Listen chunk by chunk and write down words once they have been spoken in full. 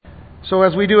So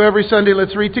as we do every Sunday,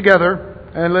 let's read together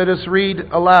and let us read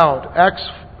aloud. Acts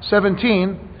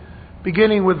 17,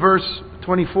 beginning with verse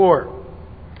 24.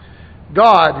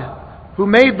 God, who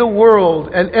made the world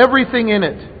and everything in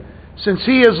it, since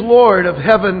He is Lord of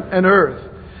heaven and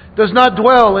earth, does not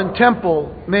dwell in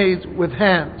temple made with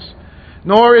hands,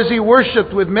 nor is He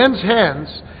worshipped with men's hands,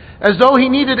 as though He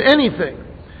needed anything,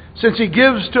 since He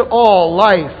gives to all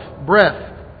life,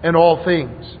 breath, and all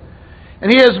things.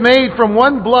 And He has made from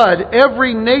one blood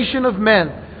every nation of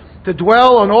men to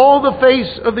dwell on all the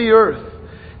face of the earth,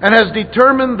 and has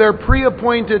determined their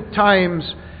pre-appointed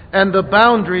times and the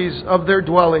boundaries of their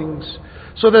dwellings,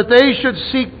 so that they should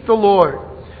seek the Lord,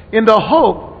 in the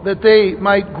hope that they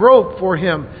might grope for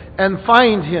Him and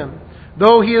find Him,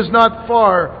 though He is not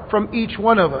far from each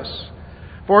one of us.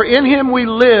 For in Him we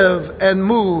live and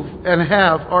move and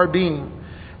have our being,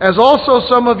 as also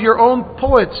some of your own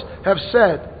poets have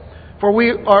said, for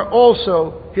we are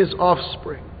also His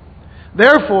offspring.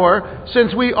 Therefore,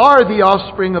 since we are the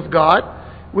offspring of God,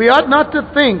 we ought not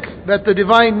to think that the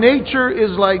divine nature is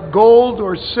like gold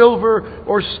or silver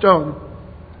or stone,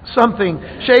 something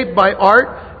shaped by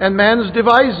art and man's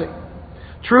devising.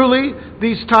 Truly,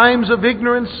 these times of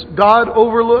ignorance God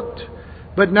overlooked,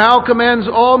 but now commands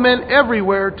all men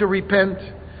everywhere to repent,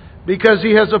 because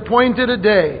He has appointed a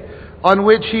day on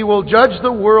which He will judge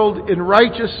the world in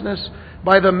righteousness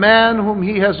by the man whom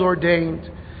He has ordained.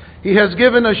 He has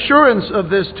given assurance of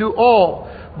this to all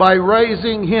by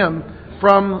raising Him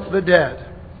from the dead.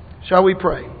 Shall we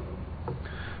pray?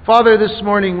 Father, this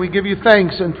morning we give You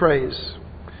thanks and praise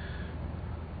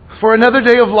for another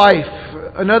day of life,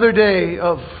 another day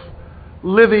of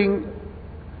living,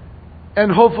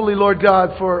 and hopefully, Lord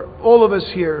God, for all of us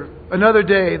here, another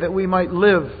day that we might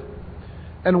live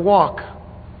and walk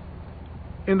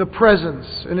in the presence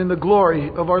and in the glory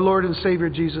of our Lord and Savior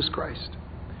Jesus Christ.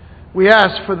 We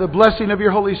ask for the blessing of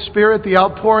Your Holy Spirit, the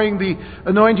outpouring, the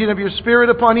anointing of Your Spirit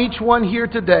upon each one here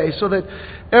today, so that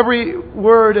every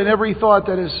word and every thought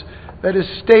that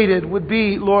is stated would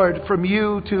be, Lord, from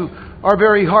You to our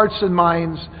very hearts and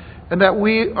minds, and that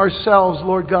we ourselves,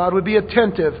 Lord God, would be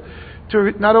attentive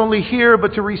to not only hear,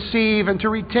 but to receive and to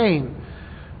retain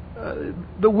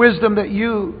the wisdom that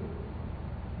You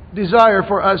desire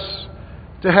for us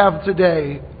to have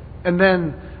today, and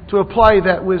then to apply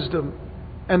that wisdom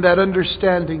and that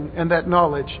understanding and that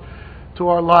knowledge to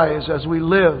our lives as we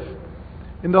live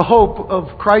in the hope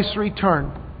of Christ's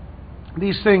return.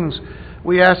 These things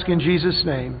we ask in Jesus'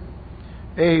 name.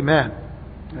 Amen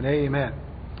and amen.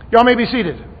 Y'all may be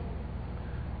seated.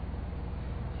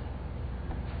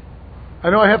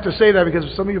 I know I have to say that because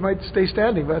some of you might stay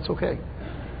standing, but that's okay.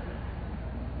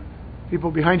 People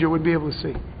behind you wouldn't be able to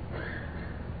see.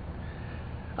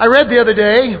 I read the other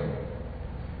day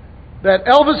that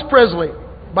Elvis Presley,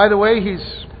 by the way, he's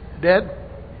dead.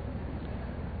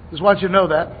 Just want you to know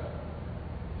that.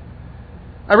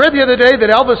 I read the other day that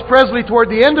Elvis Presley, toward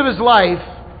the end of his life,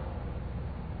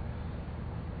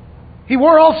 he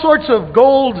wore all sorts of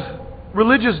gold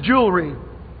religious jewelry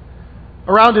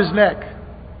around his neck.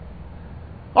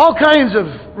 All kinds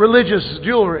of religious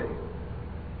jewelry.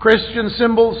 Christian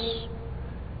symbols.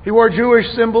 He wore Jewish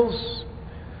symbols.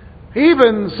 He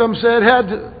even, some said,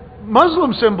 had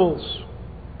Muslim symbols.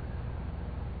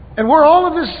 And wore all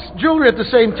of this jewelry at the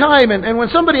same time. And when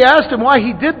somebody asked him why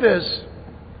he did this,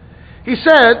 he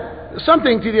said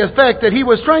something to the effect that he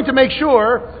was trying to make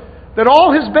sure that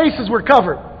all his bases were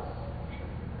covered.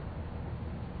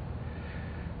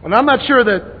 And I'm not sure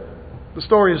that the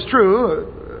story is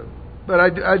true, but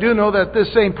I do know that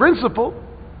this same principle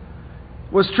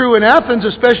was true in Athens,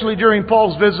 especially during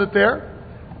Paul's visit there.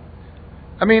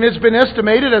 I mean, it's been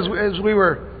estimated, as we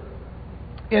were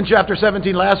in chapter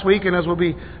 17 last week, and as we'll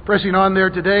be pressing on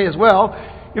there today as well,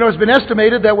 it's been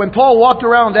estimated that when Paul walked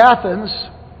around Athens,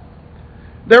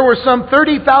 there were some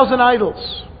 30,000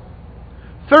 idols.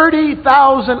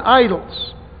 30,000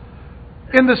 idols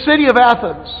in the city of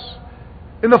Athens,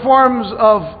 in the forms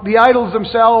of the idols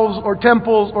themselves, or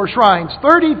temples, or shrines.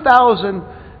 30,000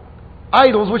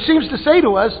 idols, which seems to say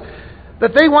to us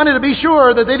that they wanted to be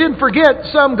sure that they didn't forget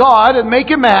some God and make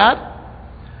Him mad.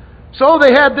 So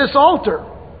they had this altar.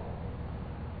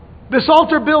 This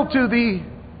altar built to the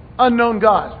unknown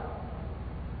God.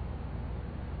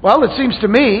 Well, it seems to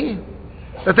me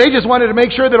that they just wanted to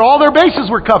make sure that all their bases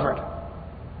were covered.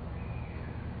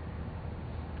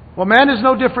 Well, man is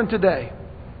no different today.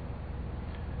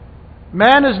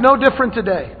 Man is no different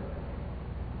today.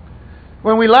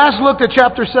 When we last looked at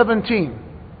chapter 17,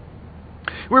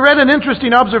 we read an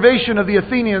interesting observation of the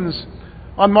Athenians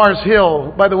on Mars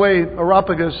Hill. By the way,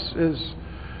 Areopagus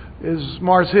is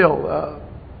Mars Hill.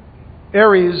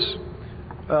 Ares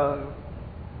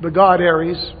the god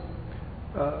Ares.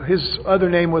 His other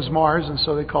name was Mars, and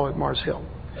so they call it Mars Hill.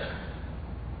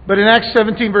 But in Acts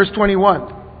 17, verse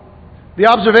 21, the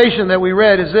observation that we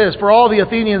read is this: for all the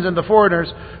Athenians and the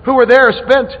foreigners who were there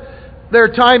spent their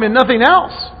time in nothing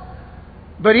else,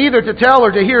 but either to tell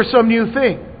or to hear some new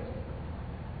thing.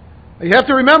 You have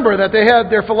to remember that they had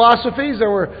their philosophies.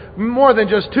 There were more than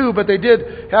just two, but they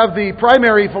did have the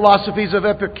primary philosophies of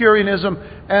Epicureanism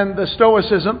and the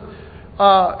Stoicism.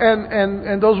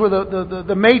 And those were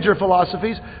the major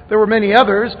philosophies. There were many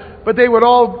others, but they would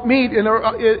all meet at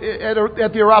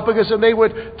the Areopagus, and they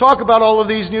would talk about all of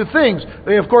these new things.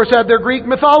 They, of course, had their Greek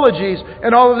mythologies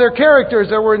and all of their characters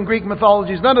that were in Greek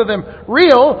mythologies. None of them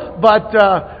real,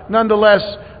 but nonetheless,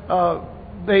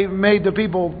 they made the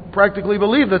people practically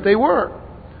believe that they were.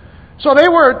 So they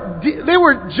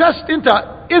were just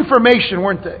into information,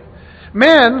 weren't they?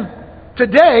 Men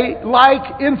today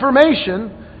like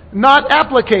information, not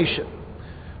application.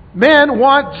 Men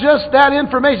want just that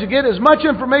information. Get as much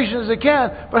information as they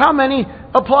can, but how many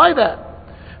apply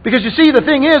that? Because you see, the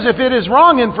thing is, if it is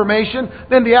wrong information,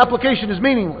 then the application is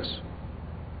meaningless.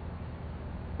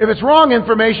 If it's wrong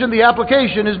information, the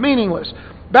application is meaningless.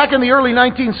 Back in the early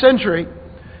 19th century,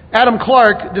 Adam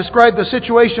Clarke described the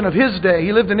situation of his day.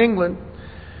 He lived in England.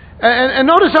 And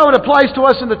notice how it applies to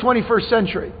us in the 21st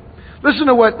century. Listen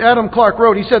to what Adam Clarke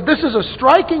wrote. He said, "This is a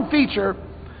striking feature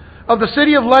of the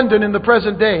city of London in the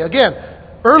present day." Again,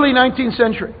 early 19th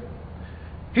century.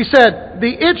 He said,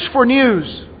 "The itch for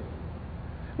news,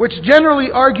 which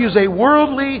generally argues a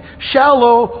worldly,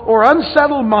 shallow, or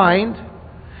unsettled mind,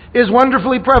 is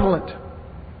wonderfully prevalent.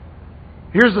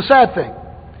 Here's the sad thing.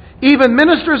 Even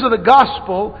ministers of the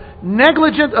gospel,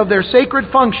 negligent of their sacred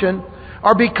function,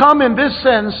 are become in this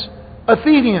sense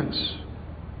Athenians,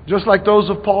 just like those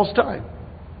of Paul's time.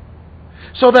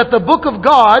 So that the book of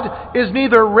God is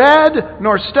neither read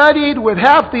nor studied with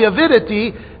half the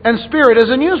avidity and spirit as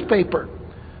a newspaper."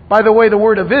 By the way, the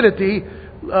word avidity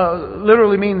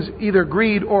literally means either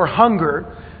greed or hunger.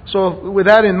 So with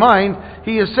that in mind,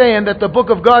 he is saying that the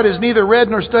book of God is neither read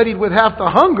nor studied with half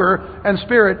the hunger and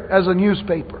spirit as a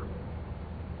newspaper.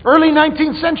 Early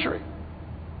 19th century.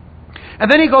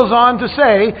 And then he goes on to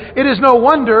say, "It is no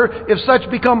wonder if such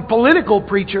become political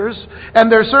preachers,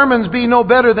 and their sermons be no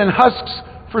better than husks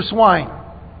for swine.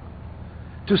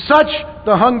 To such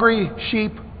the hungry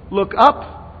sheep look up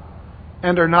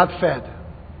and are not fed."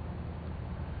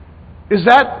 Is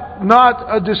that not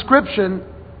a description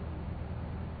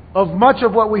of much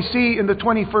of what we see in the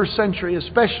 21st century,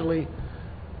 especially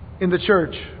in the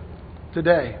church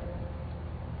today?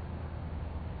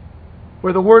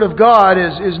 Where the Word of God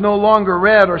is no longer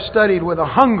read or studied with a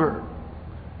hunger.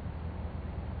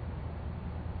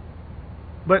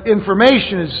 But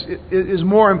information is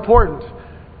more important.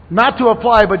 Not to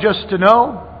apply, but just to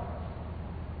know.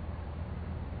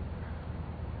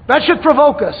 That should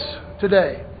provoke us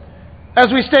today.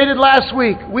 As we stated last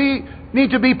week, we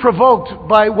need to be provoked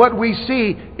by what we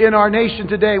see in our nation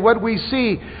today, what we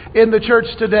see in the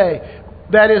church today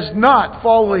that is not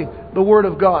following the Word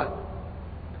of God.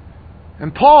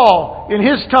 And Paul, in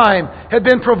his time, had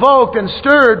been provoked and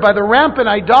stirred by the rampant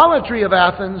idolatry of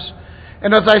Athens.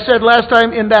 And as I said last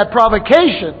time, in that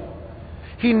provocation,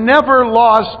 he never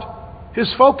lost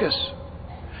his focus.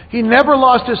 He never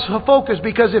lost his focus,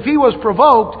 because if he was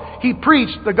provoked, he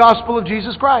preached the gospel of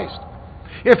Jesus Christ.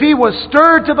 If he was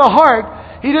stirred to the heart,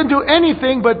 he didn't do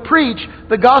anything but preach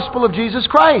the gospel of Jesus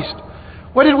Christ.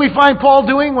 What did we find Paul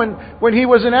doing when he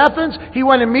was in Athens? He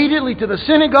went immediately to the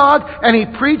synagogue and he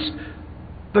preached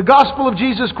the gospel of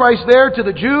Jesus Christ there to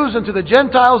the Jews and to the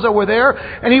Gentiles that were there.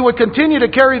 And he would continue to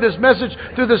carry this message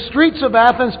through the streets of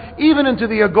Athens, even into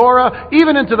the agora,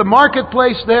 even into the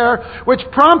marketplace there, which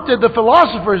prompted the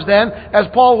philosophers then, as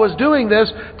Paul was doing this,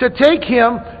 to take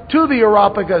him to the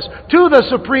Areopagus, to the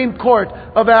Supreme Court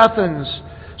of Athens,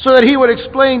 so that he would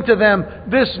explain to them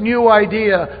this new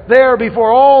idea there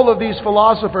before all of these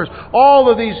philosophers, all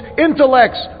of these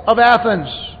intellects of Athens.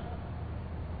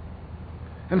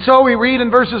 And so we read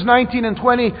in verses 19 and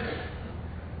 20,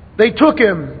 "They took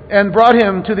him and brought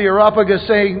him to the Areopagus,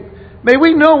 saying, 'May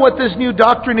we know what this new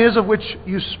doctrine is of which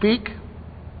you speak?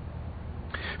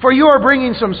 For you are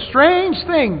bringing some strange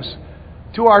things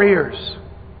to our ears.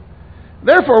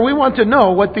 Therefore, we want to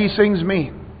know what these things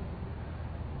mean.'"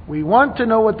 We want to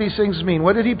know what these things mean.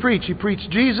 What did he preach? He preached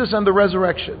Jesus and the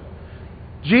resurrection.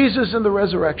 Jesus and the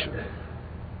resurrection.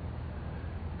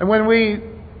 And when we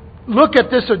look at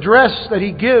this address that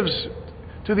he gives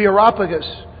to the Areopagus,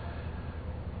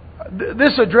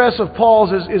 this address of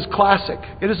Paul's is classic.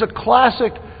 It is a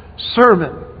classic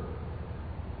sermon.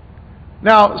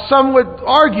 Now, some would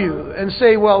argue and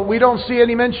say, well, we don't see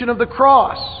any mention of the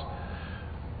cross.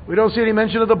 We don't see any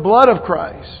mention of the blood of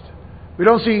Christ. We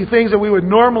don't see things that we would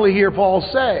normally hear Paul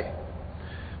say.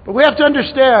 But we have to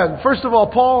understand, first of all,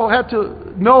 Paul had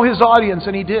to know his audience,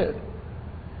 and he did.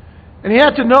 And he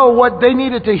had to know what they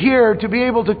needed to hear to be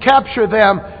able to capture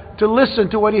them to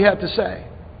listen to what he had to say.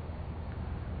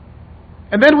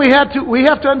 And then we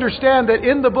have to understand that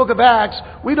in the book of Acts,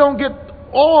 we don't get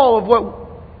all of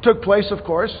what took place, of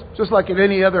course, just like in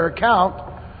any other account.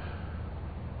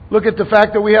 Look at the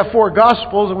fact that we have 4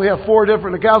 Gospels and we have 4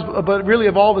 different accounts, but really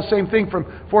of all the same thing from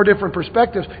 4 different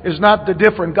perspectives. It's not the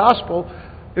different gospel.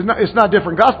 It's not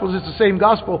different Gospels. It's the same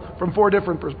Gospel from 4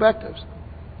 different perspectives.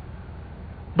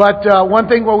 But one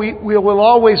thing we will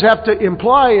always have to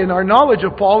imply in our knowledge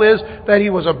of Paul is that he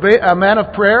was a man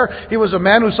of prayer. He was a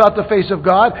man who sought the face of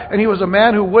God. And he was a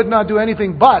man who would not do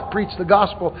anything but preach the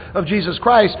gospel of Jesus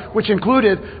Christ, which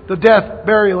included the death,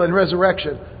 burial, and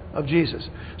resurrection of Jesus.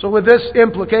 So with this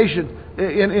implication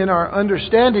in our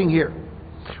understanding here,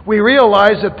 we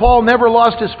realize that Paul never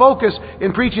lost his focus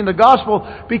in preaching the gospel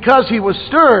because he was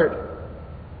stirred.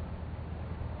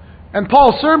 And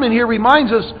Paul's sermon here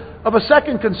reminds us of a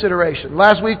second consideration.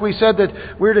 Last week we said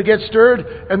that we're to get stirred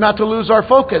and not to lose our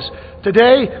focus.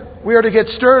 Today we are to get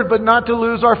stirred but not to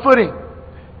lose our footing.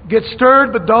 Get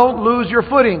stirred but don't lose your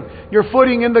footing. Your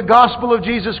footing in the gospel of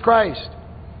Jesus Christ.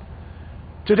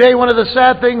 Today one of the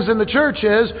sad things in the church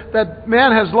is that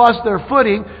man has lost their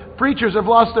footing. Preachers have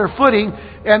lost their footing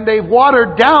and they've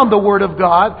watered down the Word of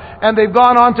God and they've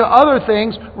gone on to other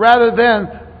things rather than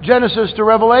Genesis to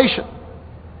Revelation.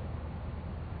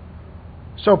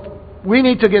 So we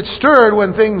need to get stirred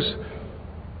when things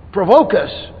provoke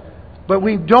us, but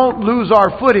we don't lose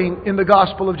our footing in the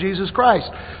gospel of Jesus Christ.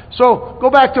 So go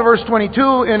back to verse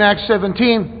 22 in Acts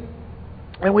 17,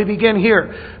 and we begin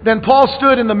here. Then Paul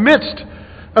stood in the midst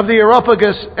of the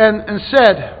Areopagus and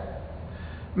said,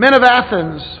 Men of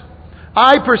Athens,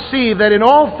 I perceive that in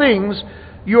all things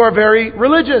you are very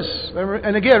religious.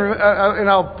 And again, and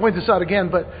I'll point this out again,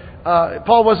 but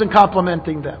Paul wasn't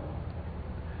complimenting them.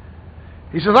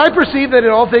 He says, I perceive that in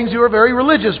all things you are very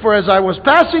religious, for as I was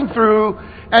passing through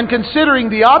and considering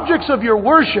the objects of your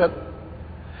worship,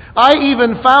 I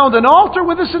even found an altar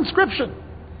with this inscription,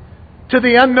 to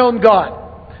the unknown God.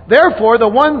 Therefore, the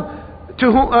one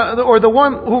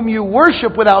whom you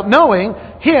worship without knowing,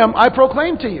 him I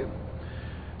proclaim to you.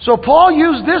 So Paul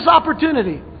used this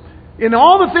opportunity. In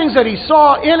all the things that he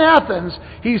saw in Athens,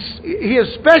 he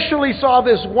especially saw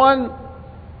this one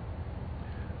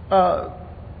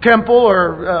temple,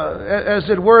 or as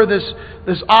it were,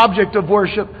 this object of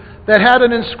worship that had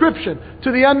an inscription,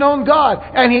 to the unknown God.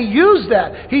 And he used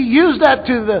that. He used that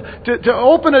to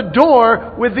open a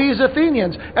door with these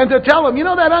Athenians and to tell them, you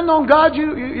know that unknown God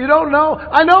you don't know?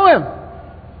 I know him.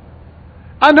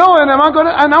 I know him,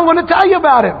 and I'm going to tell you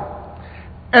about him.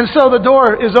 And so the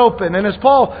door is open. And as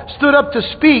Paul stood up to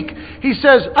speak, he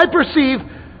says, I perceive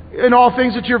in all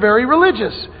things that you're very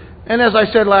religious. And as I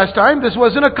said last time, this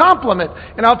wasn't a compliment.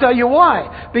 And I'll tell you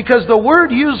why. Because the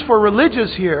word used for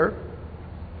religious here,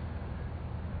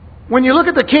 when you look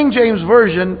at the King James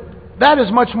Version, that is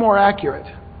much more accurate.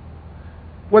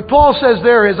 What Paul says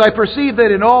there is, I perceive that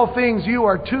in all things you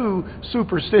are too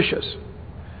superstitious.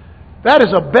 That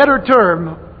is a better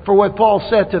term for what Paul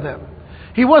said to them.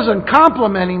 He wasn't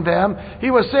complimenting them.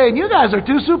 He was saying, you guys are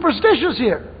too superstitious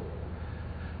here.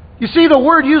 You see, the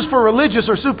word used for religious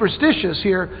or superstitious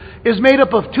here is made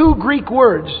up of 2 Greek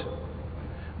words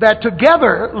that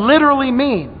together literally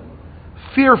mean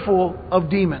fearful of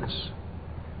demons.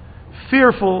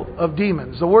 Fearful of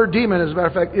demons. The word demon, as a matter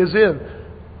of fact, is in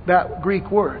that Greek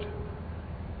word.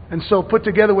 And so put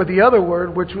together with the other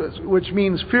word, which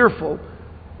means fearful,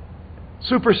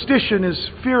 superstition is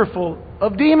fearful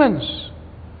of demons.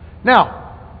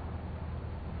 Now,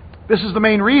 this is the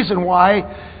main reason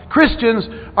why Christians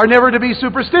are never to be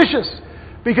superstitious,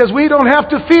 because we don't have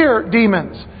to fear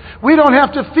demons. We don't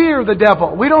have to fear the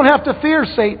devil. We don't have to fear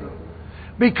Satan,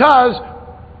 because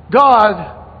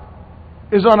God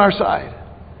is on our side.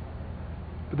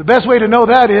 But the best way to know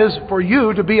that is for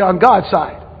you to be on God's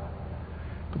side.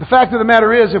 But the fact of the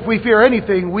matter is, if we fear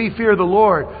anything, we fear the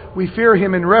Lord. We fear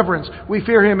Him in reverence. We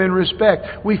fear Him in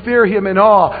respect. We fear Him in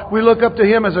awe. We look up to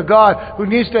Him as a God who we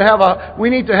need to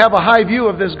have a high view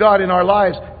of this God in our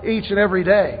lives each and every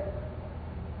day.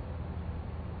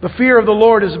 The fear of the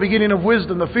Lord is the beginning of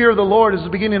wisdom. The fear of the Lord is the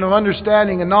beginning of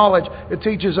understanding and knowledge. It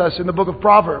teaches us in the book of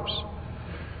Proverbs.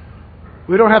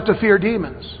 We don't have to fear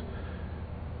demons.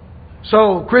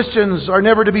 So Christians are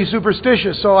never to be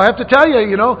superstitious. So I have to tell you,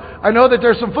 I know that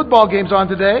there's some football games on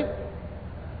today.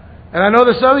 And I know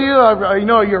that some of you are,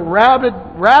 you're rabid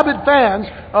fans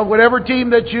of whatever team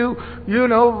that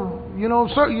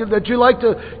that you like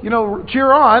to,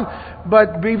 cheer on.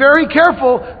 But be very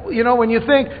careful, when you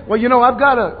think, I've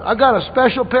got a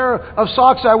special pair of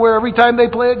socks I wear every time they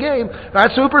play a game.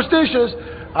 That's superstitious.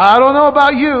 I don't know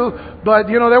about you, but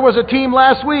there was a team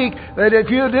last week that if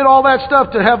you did all that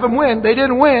stuff to have them win, they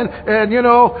didn't win, and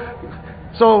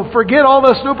so forget all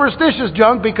the superstitious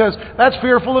junk because that's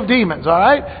fearful of demons, all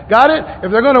right? Got it?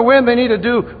 If they're going to win, they need to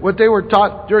do what they were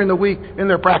taught during the week in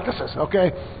their practices,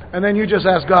 okay? And then you just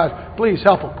ask God, please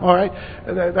help them, all right?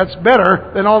 That's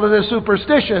better than all of this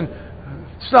superstition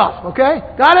stuff, okay?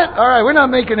 Got it? All right,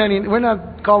 we're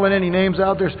not calling any names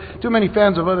out. There's too many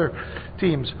fans of other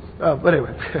teams. But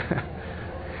anyway.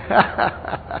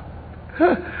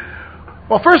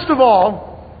 Well, first of all,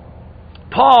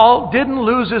 Paul didn't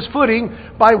lose his footing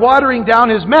by watering down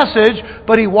his message,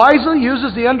 but he wisely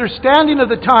uses the understanding of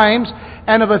the times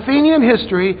and of Athenian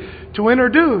history to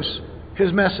introduce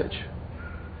his message.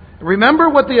 Remember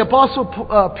what the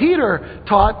Apostle Peter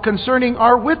taught concerning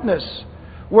our witness,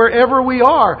 wherever we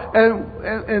are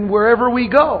and wherever we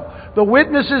go. The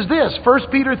witness is this,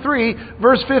 1 Peter 3,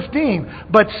 verse 15.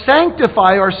 But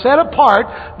sanctify or set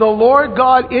apart the Lord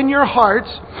God in your hearts,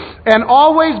 and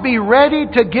always be ready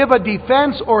to give a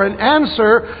defense or an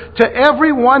answer to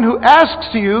everyone who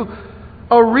asks you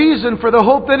a reason for the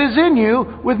hope that is in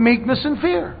you with meekness and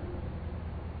fear.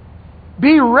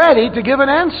 Be ready to give an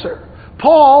answer.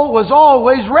 Paul was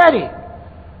always ready.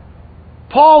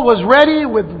 Paul was ready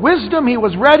with wisdom. He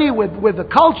was ready with the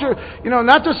culture.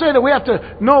 Not to say that we have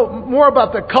to know more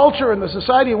about the culture and the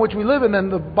society in which we live in than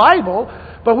the Bible,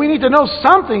 but we need to know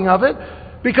something of it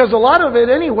because a lot of it,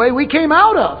 anyway, we came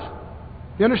out of.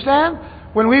 You understand?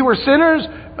 When we were sinners,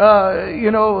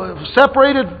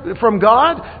 separated from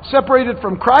God, separated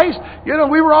from Christ,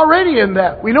 we were already in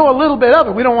that. We know a little bit of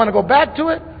it. We don't want to go back to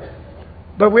it,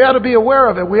 but we ought to be aware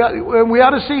of it. We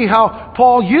ought to see how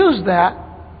Paul used that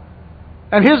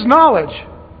and his knowledge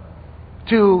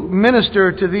to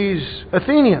minister to these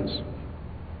Athenians.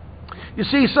 You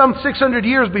see, some 600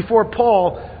 years before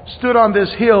Paul stood on this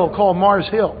hill called Mars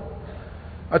Hill,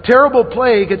 a terrible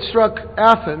plague had struck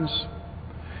Athens,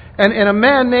 and a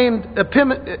man named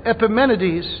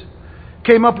Epimenides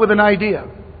came up with an idea.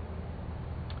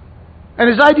 And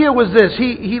his idea was this.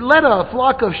 He let a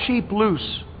flock of sheep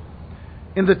loose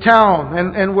in the town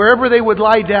and wherever they would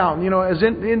lie down, as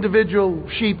individual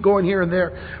sheep going here and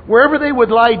there, wherever they would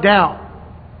lie down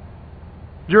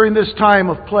during this time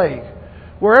of plague,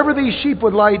 wherever these sheep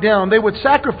would lie down, they would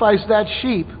sacrifice that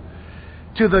sheep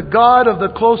to the god of the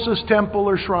closest temple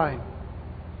or shrine.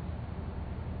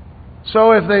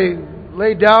 So if they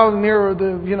laid down near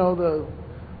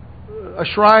a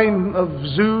shrine of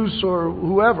Zeus or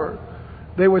whoever,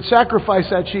 they would sacrifice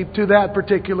that sheep to that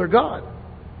particular god.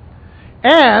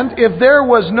 And if there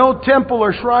was no temple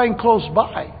or shrine close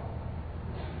by,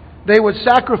 they would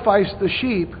sacrifice the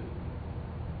sheep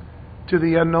to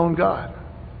the unknown God.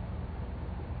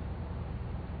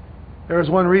 There is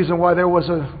one reason why there was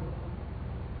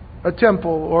a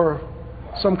temple or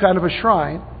some kind of a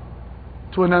shrine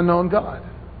to an unknown God.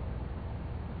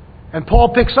 And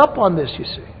Paul picks up on this, you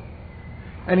see.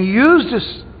 And he used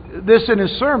this in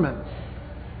his sermon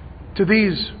to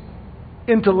these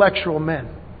intellectual men.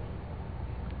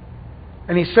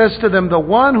 And he says to them, the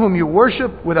one whom you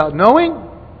worship without knowing,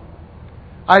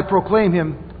 I proclaim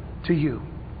him to you.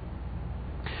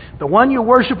 The one you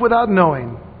worship without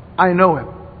knowing, I know him.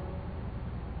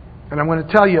 And I'm going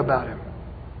to tell you about him.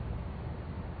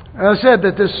 And I said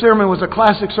that this sermon was a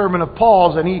classic sermon of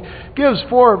Paul's, and he gives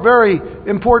 4 very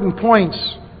important points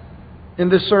in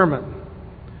this sermon.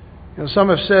 Some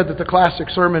have said that the classic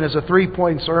sermon is a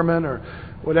 3-point sermon or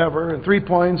whatever, and 3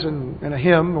 points and a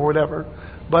hymn or whatever.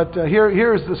 But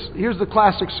here's the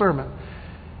classic sermon.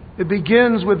 It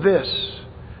begins with this.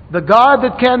 The God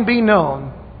that can be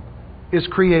known is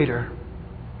Creator.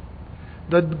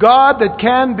 The God that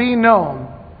can be known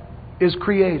is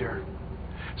Creator.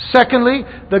 Secondly,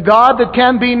 the God that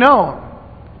can be known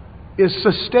is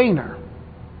Sustainer.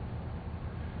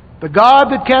 The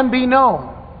God that can be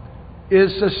known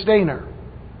is Sustainer.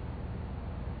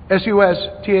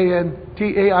 Sustainer,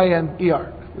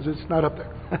 because it's not up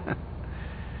there.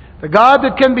 The God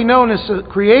that can be known is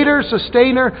Creator,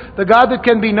 Sustainer. The God that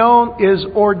can be known is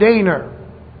Ordainer.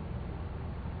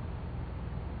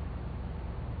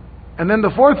 And then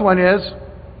the fourth one is,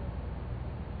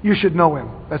 you should know Him.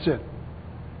 That's it.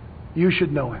 You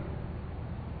should know Him.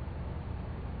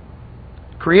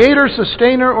 Creator,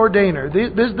 Sustainer, Ordainer.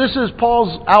 This is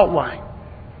Paul's outline.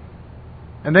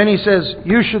 And then he says,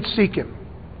 you should seek Him.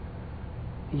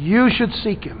 You should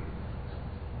seek Him.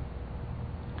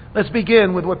 Let's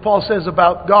begin with what Paul says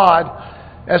about God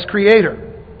as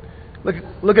Creator.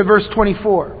 Look at verse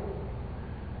 24.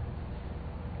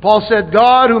 Paul said,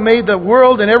 God who made the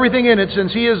world and everything in it,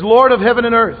 since He is Lord of heaven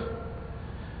and earth,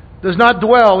 does not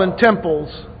dwell in temples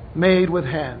made with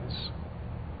hands.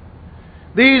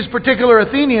 These particular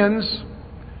Athenians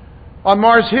on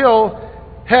Mars Hill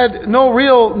had no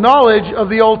real knowledge of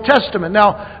the Old Testament.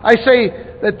 Now, I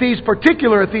say that these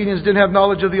particular Athenians didn't have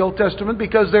knowledge of the Old Testament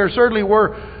because there certainly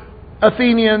were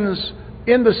Athenians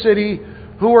in the city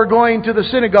who were going to the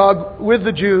synagogue with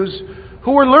the Jews,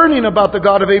 who were learning about the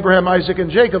God of Abraham, Isaac, and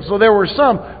Jacob. So there were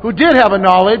some who did have a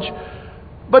knowledge,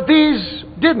 but these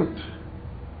didn't.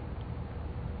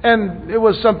 And it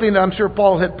was something that I'm sure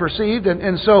Paul had perceived,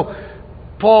 and so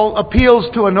Paul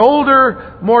appeals to an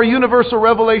older, more universal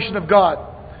revelation of God.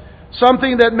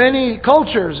 Something that many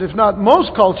cultures, if not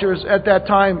most cultures at that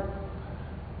time,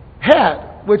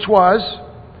 had, which was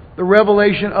the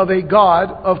revelation of a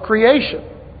God of creation.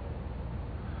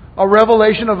 A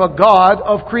revelation of a God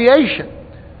of creation.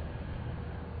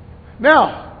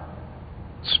 Now,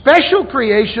 special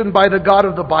creation by the God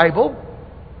of the Bible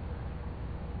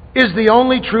is the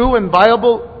only true and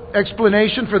viable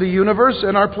explanation for the universe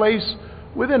and our place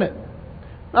within it.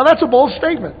 Now, that's a bold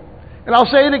statement. And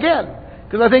I'll say it again,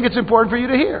 because I think it's important for you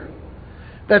to hear.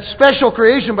 That special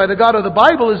creation by the God of the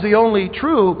Bible is the only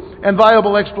true and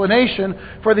viable explanation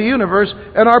for the universe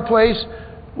and our place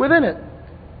within it.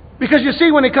 Because you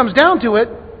see, when it comes down to it,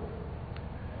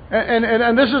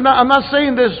 and this is not, I'm not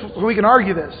saying this so we can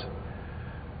argue this,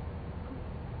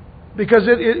 because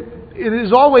it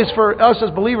is always for us as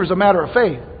believers a matter of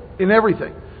faith in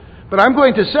everything. But I'm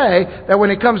going to say that when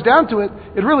it comes down to it,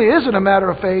 it really isn't a matter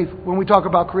of faith when we talk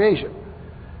about creation.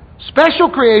 Special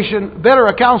creation better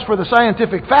accounts for the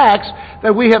scientific facts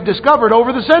that we have discovered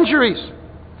over the centuries.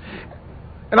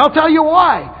 And I'll tell you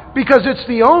why. Because it's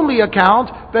the only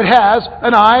account that has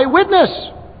an eyewitness.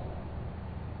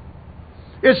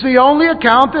 It's the only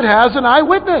account that has an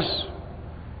eyewitness.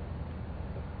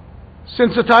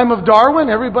 Since the time of Darwin,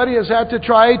 everybody has had to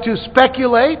try to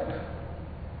speculate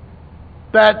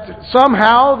that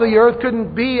somehow the earth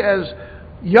couldn't be as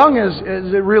young as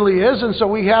it really is, and so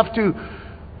we have to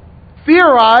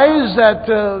theorize that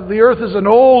the earth is an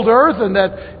old earth, and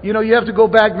that you have to go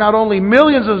back not only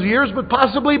millions of years but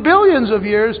possibly billions of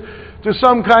years to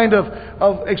some kind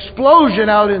of explosion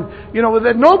out in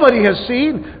that nobody has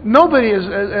seen. Nobody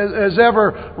has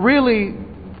ever really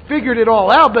figured it all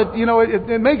out, but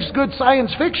it makes good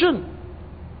science fiction.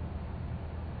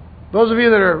 Those of you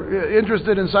that are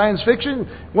interested in science fiction,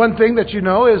 one thing that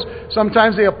is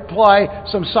sometimes they apply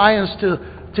some science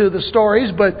to the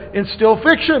stories, but it's still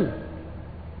fiction.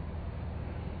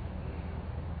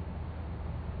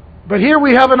 But here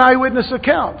we have an eyewitness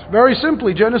account. Very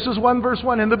simply, Genesis 1 verse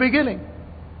 1, in the beginning,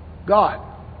 God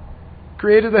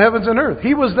created the heavens and earth.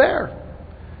 He was there.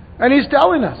 And He's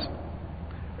telling us.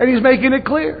 And He's making it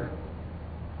clear.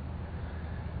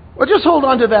 Well, just hold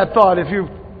on to that thought if you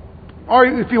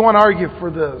want to argue for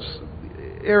this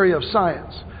area of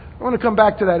science. I want to come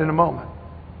back to that in a moment.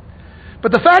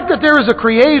 But the fact that there is a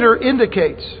Creator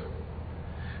indicates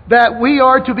that we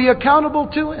are to be accountable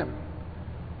to Him.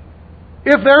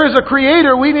 If there is a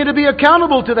Creator, we need to be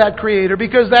accountable to that Creator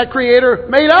because that Creator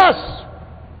made us.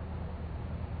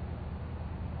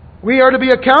 We are to be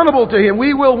accountable to Him.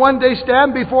 We will one day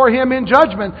stand before Him in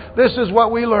judgment. This is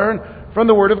what we learn from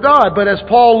the Word of God. But as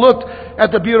Paul looked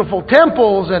at the beautiful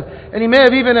temples, and he may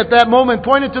have even at that moment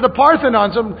pointed to the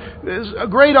Parthenon, a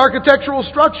great architectural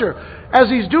structure. As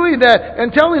he's doing that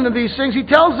and telling them these things, he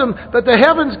tells them that the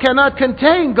heavens cannot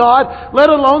contain God,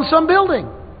 let alone some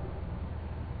building.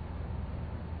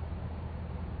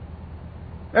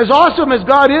 As awesome as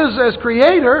God is as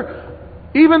Creator,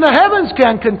 even the heavens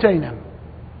can't contain Him.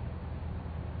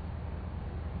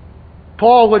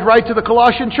 Paul would write to the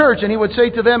Colossian church, and he would say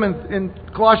to them in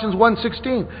Colossians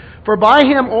 1:16, "For by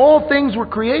Him all things were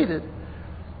created,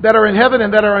 that are in heaven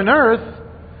and that are on earth,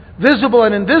 visible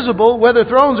and invisible, whether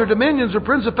thrones or dominions or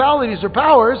principalities or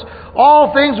powers,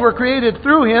 all things were created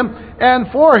through Him and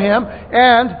for Him."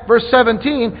 And, verse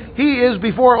 17, "He is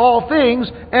before all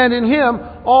things, and in Him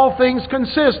all things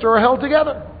consist or are held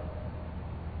together."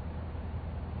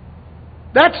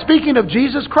 That's speaking of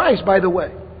Jesus Christ, by the way.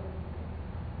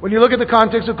 When you look at the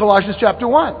context of Colossians chapter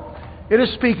 1, it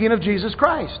is speaking of Jesus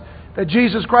Christ. That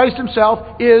Jesus Christ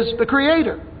Himself is the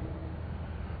Creator.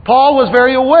 Paul was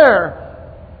very aware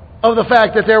of the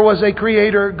fact that there was a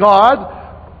Creator God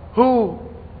who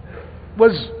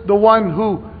was the one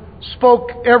who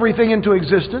spoke everything into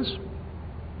existence.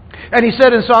 And he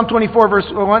said in Psalm 24 verse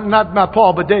 1, not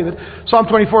Paul, but David, Psalm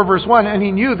 24 verse 1, and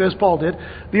he knew this, Paul did,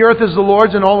 the earth is the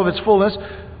Lord's and all of its fullness,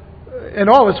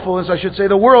 I should say,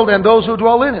 the world and those who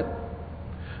dwell in it.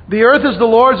 The earth is the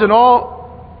Lord's and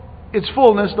all its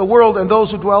fullness, the world and those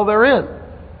who dwell therein.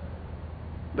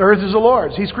 The earth is the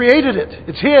Lord's. He's created it.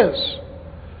 It's His.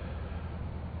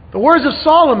 The words of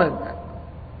Solomon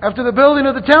after the building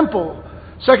of the temple,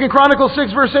 2 Chronicles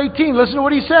 6 verse 18, listen to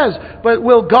what he says. But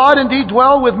will God indeed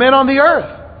dwell with men on the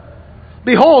earth?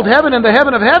 Behold, heaven and the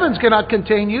heaven of heavens cannot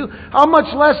contain you. How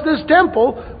much less this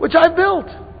temple which I built?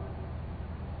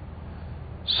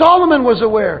 Solomon was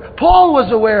aware. Paul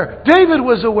was aware. David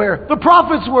was aware. The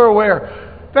prophets were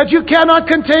aware that you cannot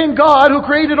contain God who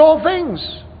created all things.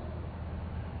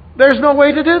 There's no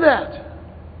way to do that.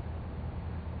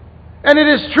 And it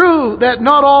is true that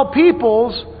not all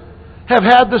peoples have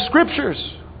had the Scriptures.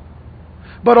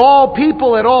 But all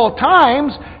people at all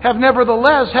times have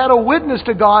nevertheless had a witness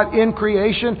to God in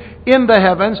creation, in the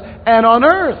heavens, and on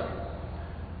earth.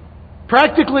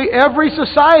 Practically every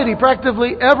society,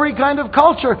 practically every kind of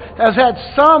culture has had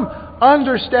some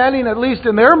understanding, at least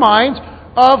in their minds,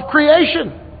 of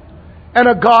creation and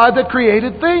a God that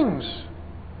created things.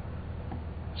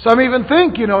 Some even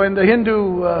think, in the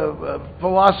Hindu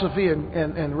philosophy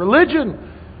and religion,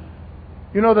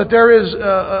 that there is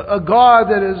a God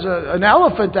that is an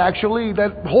elephant, actually,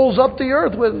 that holds up the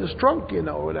earth with his trunk,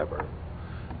 or whatever.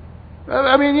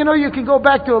 I mean, you can go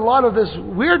back to a lot of this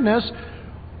weirdness,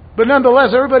 but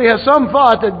nonetheless, everybody has some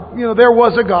thought that, there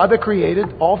was a God that created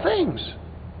all things.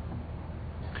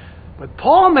 But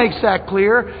Paul makes that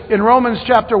clear in Romans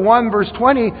chapter 1 verse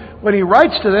 20 when he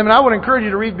writes to them, and I would encourage you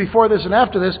to read before this and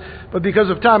after this, but because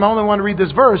of time I only want to read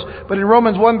this verse. But in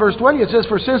Romans 1 verse 20 it says,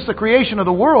 for since the creation of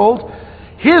the world,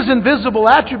 His invisible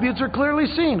attributes are clearly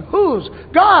seen. Whose?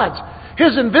 God's.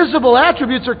 His invisible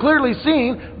attributes are clearly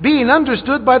seen, being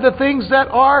understood by the things that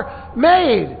are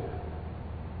made.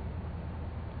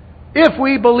 If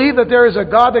we believe that there is a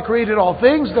God that created all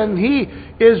things, then He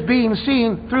is being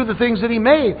seen through the things that He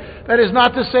made. That is not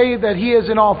to say that He is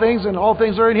in all things and all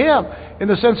things are in Him, in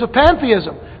the sense of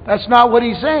pantheism. That's not what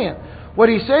he's saying. What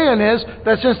he's saying is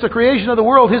that since the creation of the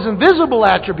world, His invisible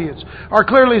attributes are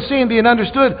clearly seen, being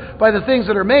understood by the things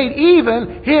that are made,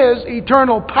 even His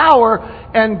eternal power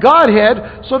and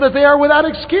Godhead, so that they are without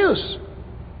excuse.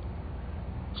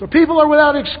 So people are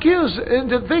without excuse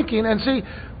into thinking, and see,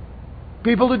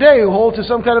 people today who hold to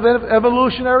some kind of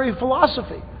evolutionary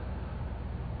philosophy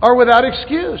are without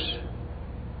excuse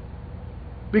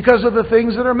because of the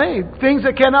things that are made, things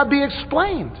that cannot be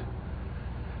explained.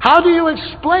 How do you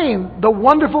explain the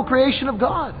wonderful creation of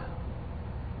God?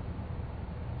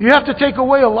 You have to take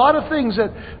away a lot of things that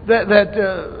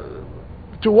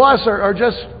to us are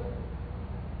just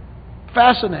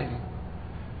fascinating.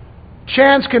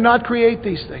 Chance cannot create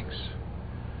these things.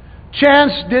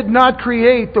 Chance did not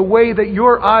create the way that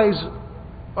your eyes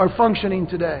are functioning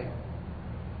today.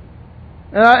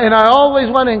 And I always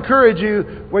want to encourage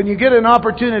you, when you get an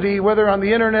opportunity, whether on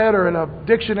the internet or in a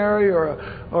dictionary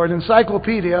or an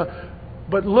encyclopedia,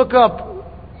 but look up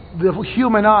the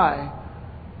human eye,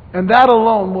 and that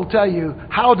alone will tell you,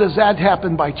 how does that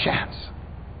happen by chance?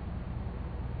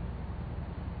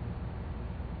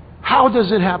 How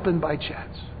does it happen by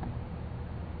chance?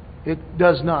 It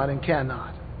does not and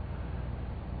cannot.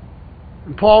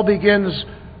 And Paul begins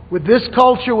with this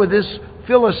culture, with this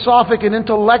philosophic and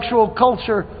intellectual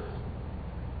culture,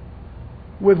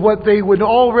 with what they would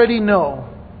already know.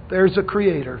 There's a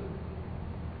Creator.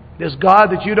 This God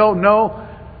that you don't know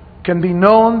can be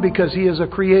known because He is a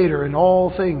Creator, and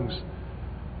all things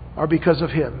are because of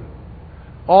Him.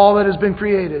 All that has been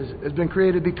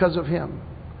created because of Him.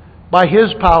 By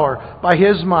His power, by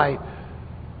His might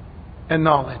and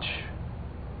knowledge.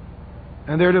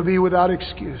 And they're to be without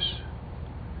excuse.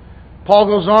 Paul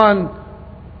goes on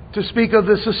to speak of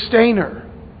the Sustainer.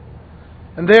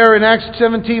 And there in Acts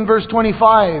 17 verse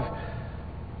 25,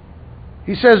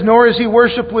 he says, nor is He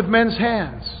worshipped with men's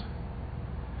hands,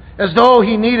 as though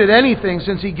He needed anything,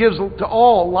 since He gives to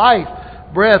all life,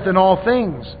 breath, and all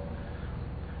things.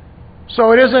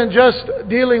 So it isn't just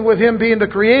dealing with Him being the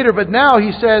Creator, but now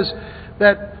he says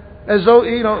that as though,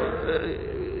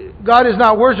 God is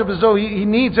not worshipped as though He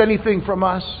needs anything from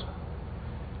us.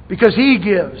 Because He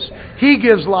gives. He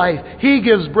gives life. He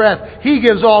gives breath. He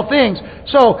gives all things.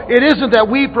 So it isn't that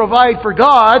we provide for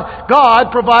God.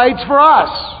 God provides for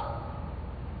us.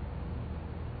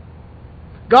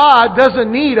 God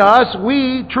doesn't need us.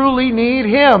 We truly need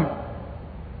Him.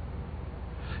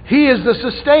 He is the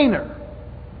sustainer.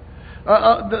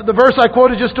 The verse I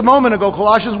quoted just a moment ago,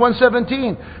 Colossians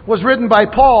 1:17, was written by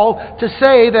Paul to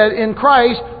say that in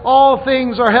Christ all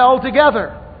things are held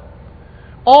together.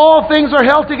 All things are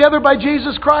held together by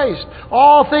Jesus Christ.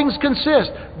 All things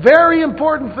consist. Very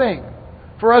important thing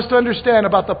for us to understand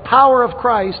about the power of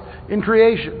Christ in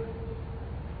creation.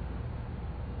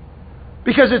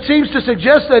 Because it seems to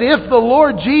suggest that if the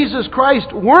Lord Jesus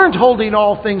Christ weren't holding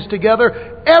all things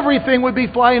together, everything would be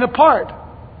flying apart.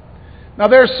 Now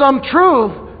there's some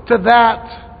truth to that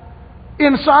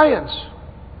in science.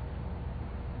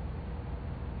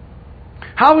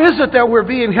 How is it that we're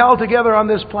being held together on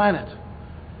this planet?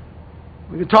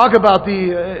 We can talk about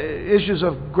the issues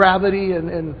of gravity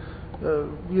and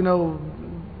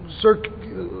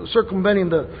circumventing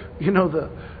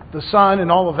the sun and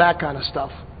all of that kind of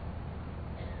stuff.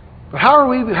 But how are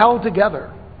we held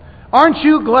together? Aren't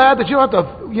you glad that you don't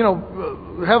have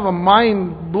to, have a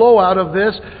mind blowout of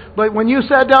this? But when you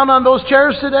sat down on those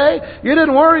chairs today, you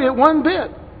didn't worry it one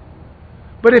bit.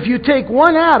 But if you take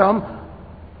one atom,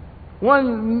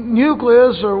 one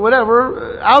nucleus or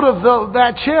whatever, out of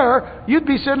that chair, you'd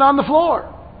be sitting on the floor.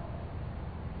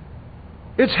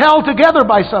 It's held together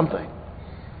by something.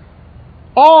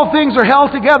 All things are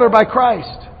held together by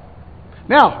Christ.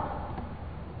 Now,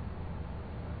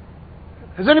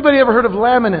 has anybody ever heard of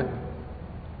laminin?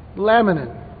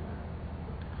 Laminin.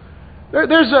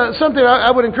 There's something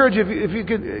I would encourage you, if you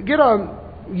could get on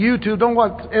YouTube, don't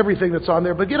watch everything that's on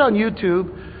there, but get on YouTube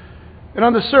and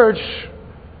on the search,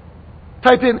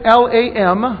 type in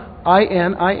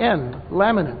Laminin,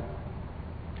 laminin.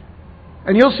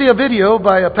 And you'll see a video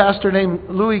by a pastor named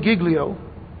Louis Giglio,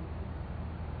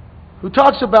 who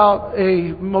talks about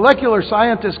a molecular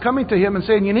scientist coming to him and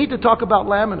saying, you need to talk about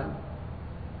laminin.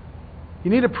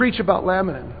 You need to preach about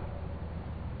laminin.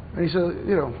 And he said,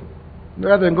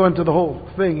 rather than going to the whole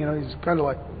thing, he's kind of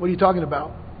like, what are you talking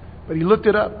about? But he looked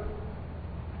it up.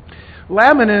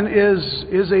 Laminin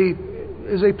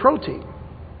is a protein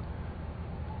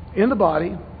in the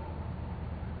body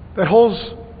that holds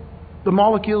the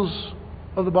molecules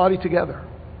of the body together.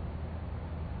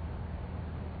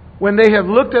 When they have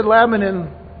looked at laminin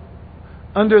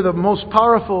under the most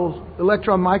powerful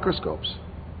electron microscopes,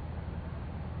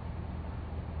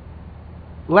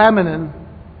 laminin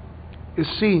is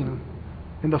seen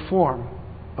in the form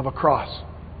of a cross.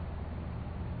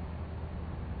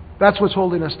 That's what's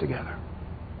holding us together.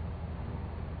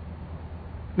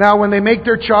 Now, when they make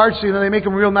their charts, they make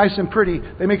them real nice and pretty.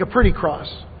 They make a pretty cross.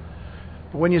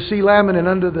 But when you see laminin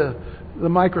under the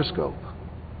microscope,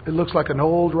 it looks like an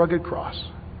old rugged cross.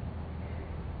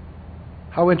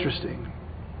 How interesting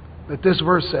that this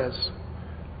verse says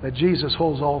that Jesus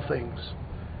holds all things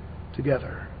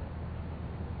together.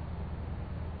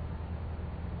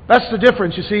 That's the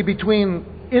difference, you see, between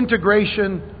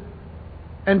integration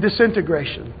and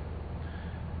disintegration.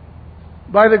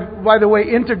 By the way,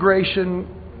 integration,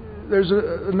 there's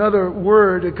another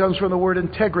word, it comes from the word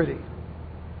integrity.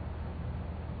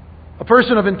 A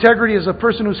person of integrity is a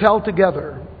person who's held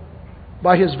together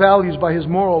by his values, by his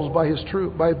morals, by his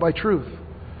truth, by truth.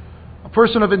 A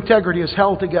person of integrity is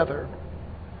held together.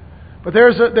 But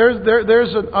there's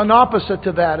an opposite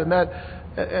to that, and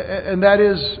that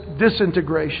is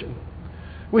disintegration.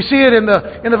 We see it in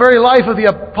the very life of the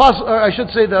apostle,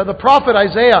 the prophet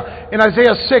Isaiah, in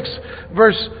Isaiah 6,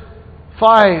 verse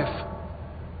 5.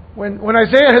 When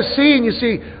Isaiah has seen,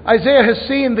 Isaiah has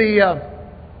seen the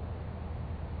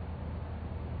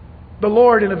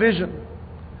Lord in a vision,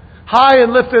 high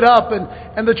and lifted up,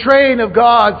 and the train of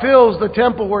God fills the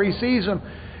temple where he sees him.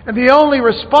 And the only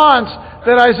response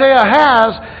that Isaiah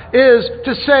has is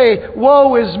to say,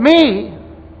 "Woe is me,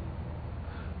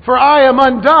 for I am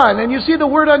undone." And you see the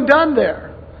word undone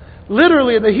there.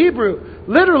 Literally in the Hebrew,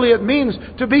 it means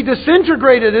to be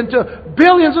disintegrated into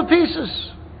billions of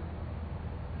pieces.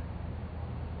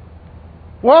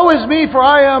 Woe is me, for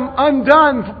I am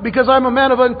undone, because I'm a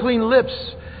man of unclean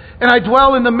lips, and I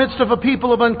dwell in the midst of a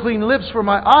people of unclean lips, for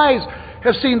my eyes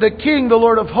have seen the King, the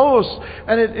Lord of hosts.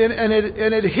 And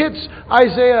it hits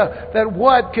Isaiah that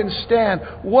what can stand?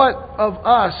 What of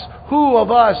us? Who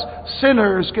of us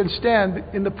sinners can stand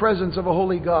in the presence of a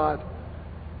holy God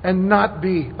and not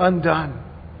be undone?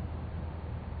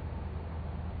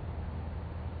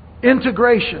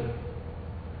 Integration,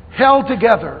 held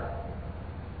together,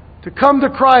 to come to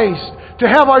Christ, to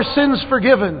have our sins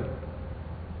forgiven.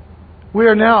 We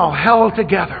are now held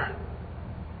together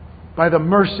by the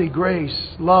mercy,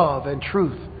 grace, love, and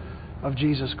truth of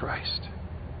Jesus Christ.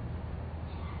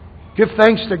 Give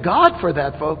thanks to God for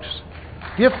that, folks.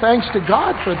 Give thanks to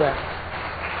God for that.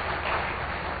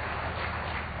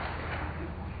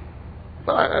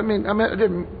 I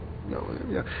didn't.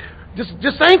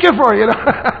 Just thank Him for it,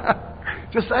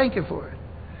 Just thank Him for it.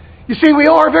 You see, we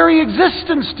owe our very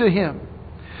existence to Him.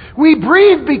 We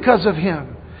breathe because of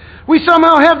Him. We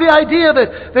somehow have the idea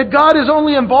that God is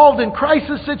only involved in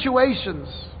crisis situations.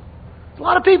 There's a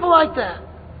lot of people like that.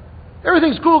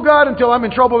 Everything's cool, God, until I'm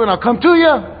in trouble, then I'll come to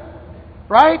you.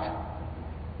 Right?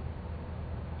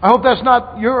 I hope that's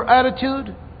not your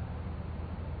attitude.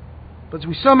 But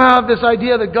we somehow have this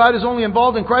idea that God is only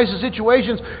involved in crisis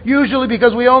situations, usually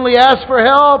because we only ask for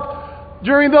help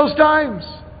during those times.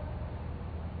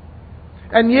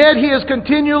 And yet He is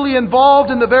continually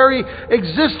involved in the very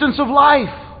existence of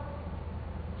life.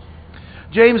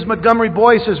 James Montgomery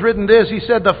Boyce has written this. He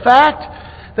said, "The fact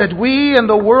that we and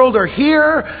the world are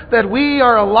here, that we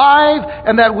are alive,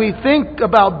 and that we think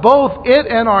about both it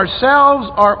and ourselves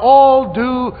are all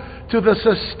due to the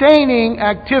sustaining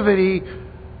activity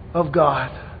of God."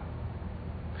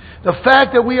 The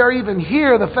fact that we are even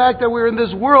here, the fact that we're in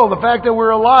this world, the fact that we're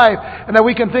alive, and that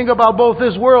we can think about both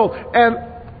this world and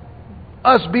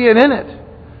us being in it,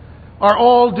 are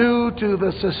all due to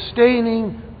the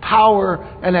sustaining power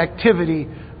and activity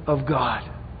of God.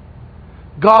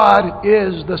 God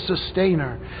is the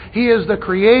sustainer. He is the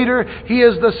creator. He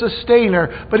is the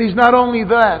sustainer. But He's not only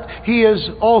that, He is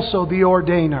also the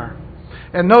ordainer.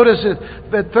 And notice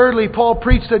that thirdly, Paul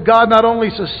preached that God not only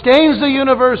sustains the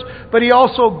universe, but He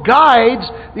also guides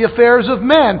the affairs of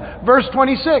men. Verse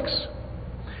 26.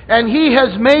 "And He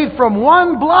has made from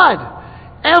one blood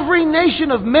every nation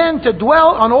of men to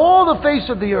dwell on all the face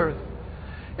of the earth,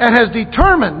 and has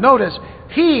determined," notice,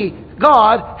 He,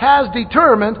 God, has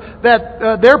determined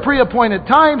that their pre-appointed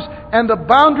times and the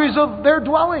boundaries of their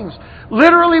dwellings.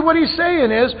 Literally what he's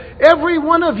saying is, every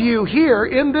one of you here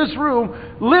in this room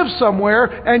lives somewhere,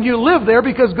 and you live there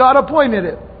because God appointed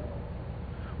it.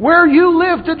 Where you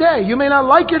live today, you may not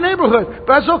like your neighborhood,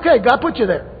 but that's okay. God put you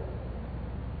there.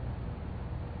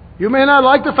 You may not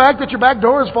like the fact that your back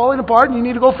door is falling apart and you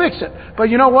need to go fix it. But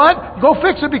you know what? Go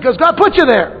fix it because God put you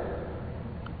there.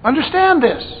 Understand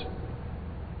this.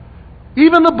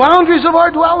 Even the boundaries of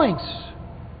our dwellings.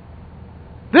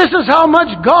 This is how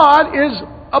much God is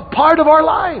a part of our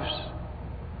lives.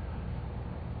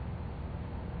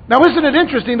 Now, isn't it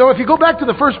interesting, though, if you go back to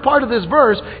the first part of this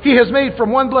verse, He has made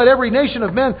from one blood every nation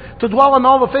of men to dwell on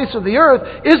all the face of the earth.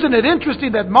 Isn't it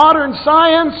interesting that modern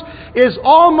science is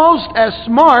almost as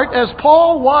smart as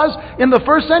Paul was in the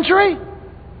first century?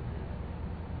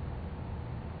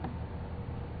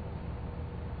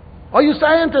 All you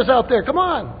scientists out there, come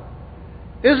on.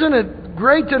 Isn't it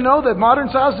great to know that modern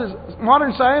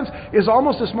science is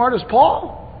almost as smart as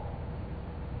Paul?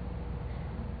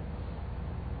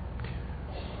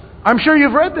 I'm sure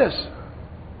you've read this.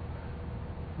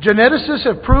 Geneticists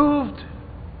have proved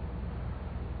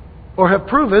or have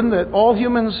proven that all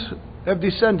humans have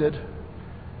descended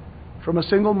from a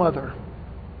single mother.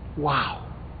 Wow.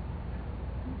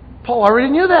 Paul already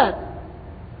knew that.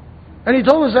 And he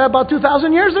told us that about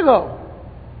 2,000 years ago.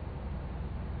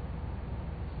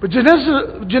 But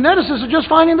geneticists are just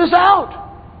finding this out.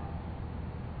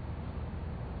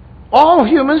 All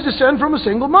humans descend from a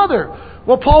single mother.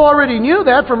 Well, Paul already knew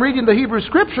that from reading the Hebrew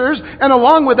Scriptures, and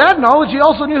along with that knowledge, he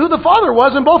also knew who the father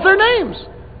was in both their names.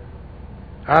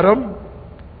 Adam,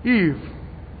 Eve.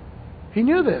 He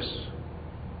knew this.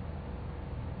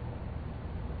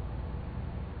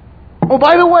 Oh,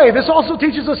 by the way, this also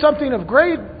teaches us something of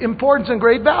great importance and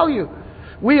great value.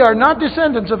 We are not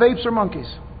descendants of apes or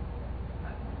monkeys.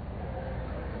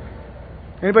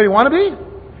 Anybody want to be?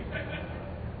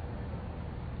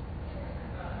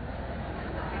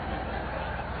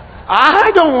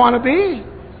 I don't want to be.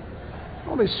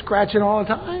 I'll be scratching all the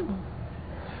time.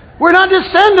 We're not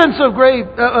descendants of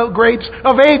grapes,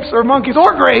 of apes or monkeys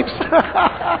or grapes.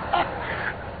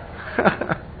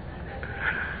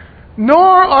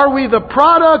 Nor are we the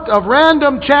product of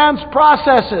random chance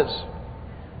processes.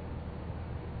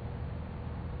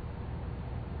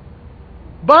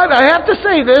 But I have to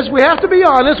say this, we have to be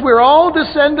honest, we're all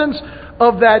descendants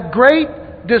of that great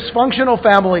dysfunctional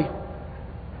family,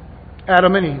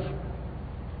 Adam and Eve.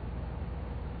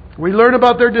 We learn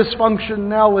about their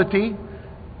dysfunctionality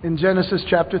in Genesis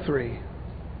chapter 3.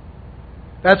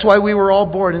 That's why we were all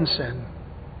born in sin.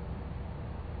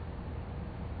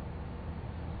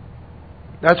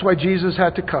 That's why Jesus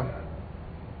had to come.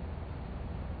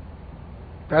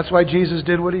 That's why Jesus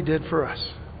did what He did for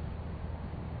us.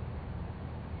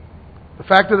 The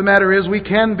fact of the matter is, we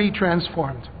can be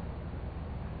transformed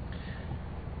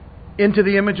into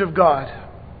the image of God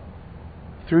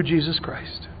through Jesus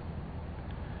Christ.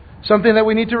 Something that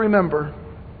we need to remember.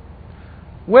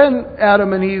 When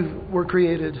Adam and Eve were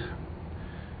created,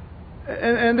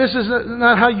 and this is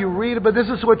not how you read it, but this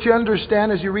is what you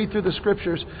understand as you read through the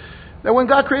Scriptures, that when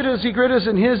God created us, He created us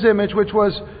in His image, which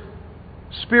was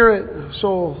spirit,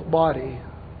 soul, body.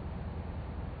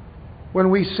 When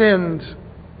we sinned,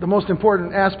 the most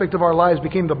important aspect of our lives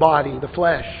became the body, the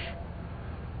flesh,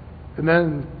 and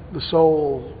then the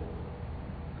soul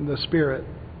and the spirit,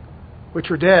 which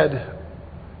were dead,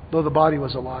 though the body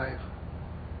was alive.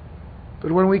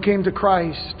 But when we came to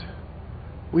Christ,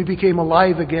 we became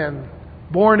alive again,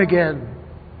 born again.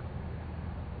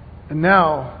 And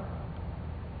now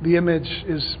the image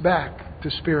is back to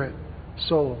spirit,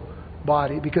 soul,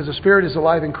 body, because the spirit is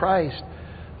alive in Christ.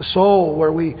 The soul,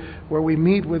 where we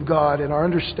meet with God, and our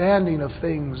understanding of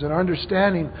things and our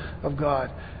understanding of God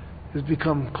has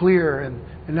become clear, and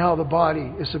now the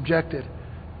body is subjected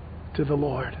to the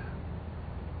Lord.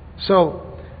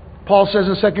 So Paul says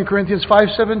in 2 Corinthians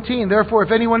 5:17, therefore,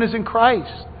 if anyone is in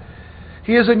Christ,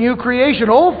 he is a new creation.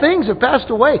 Old things have passed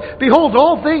away. Behold,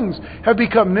 all things have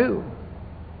become new.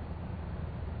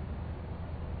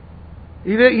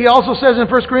 He also says in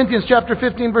 1 Corinthians chapter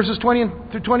 15, verses 20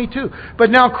 through 22, but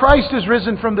now Christ is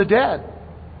risen from the dead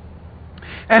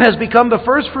and has become the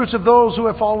first fruits of those who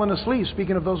have fallen asleep,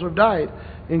 speaking of those who have died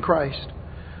in Christ.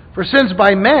 For since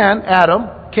by man,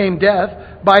 Adam, came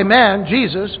death, by man,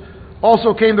 Jesus,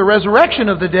 also came the resurrection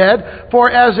of the dead. For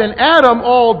as in Adam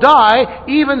all die,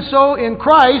 even so in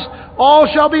Christ all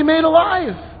shall be made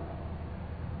alive.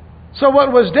 So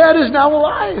what was dead is now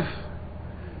alive.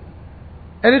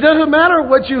 And it doesn't matter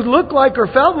what you looked like or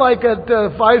felt like at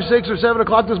 5, 6, or 7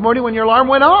 o'clock this morning when your alarm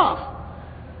went off.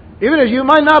 Even if you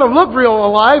might not have looked real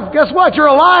alive, guess what? You're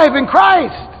alive in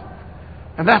Christ.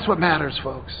 And that's what matters,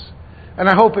 folks. And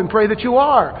I hope and pray that you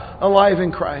are alive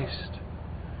in Christ.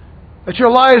 That your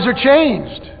lives are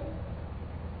changed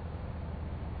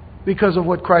because of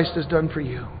what Christ has done for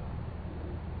you.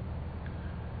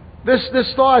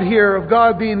 This thought here of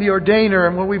God being the ordainer,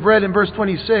 and what we've read in verse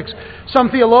 26, some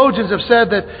theologians have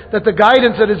said that the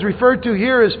guidance that is referred to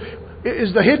here is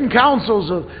the hidden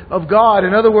counsels of God.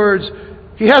 In other words,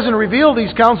 He hasn't revealed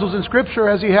these counsels in Scripture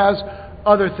as He has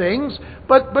other things.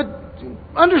 But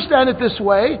understand it this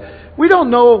way. We don't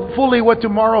know fully what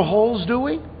tomorrow holds, do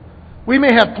we? We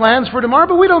may have plans for tomorrow,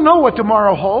 but we don't know what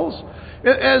tomorrow holds.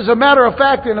 As a matter of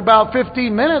fact, in about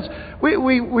 15 minutes,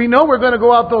 we know we're going to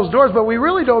go out those doors, but we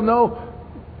really don't know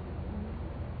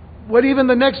what even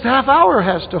the next half hour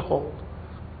has to hold.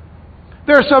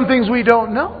 There are some things we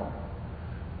don't know.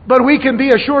 But we can be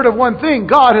assured of one thing: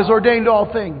 God has ordained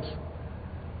all things.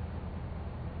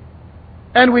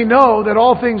 And we know that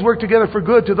all things work together for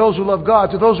good to those who love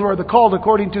God, to those who are the called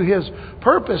according to His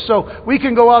purpose. So we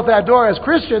can go out that door as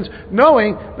Christians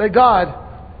knowing that God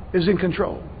is in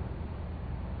control.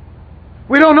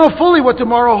 We don't know fully what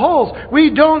tomorrow holds.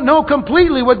 We don't know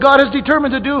completely what God has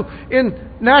determined to do in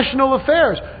national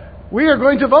affairs. We are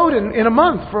going to vote in a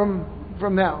month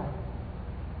from now.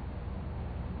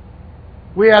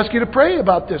 We ask you to pray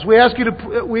about this. We ask you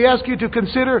to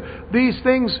consider these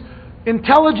things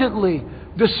intelligently,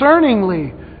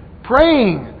 discerningly,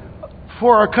 praying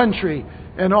for our country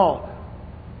and all.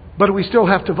 But we still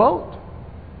have to vote.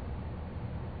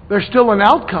 There's still an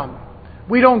outcome.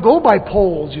 We don't go by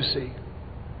polls, you see.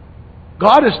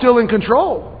 God is still in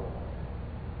control.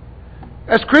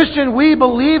 As Christians, we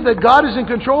believe that God is in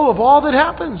control of all that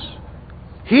happens.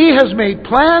 He has made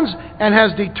plans and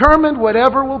has determined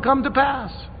whatever will come to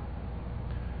pass.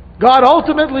 God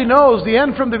ultimately knows the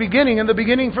end from the beginning and the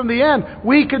beginning from the end.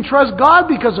 We can trust God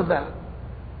because of that.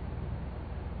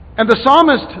 And the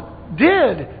psalmist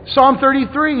did. Psalm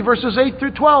 33, verses 8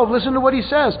 through 12. Listen to what he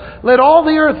says. Let all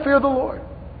the earth fear the Lord.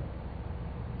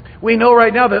 We know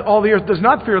right now that all the earth does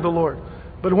not fear the Lord.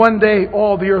 But one day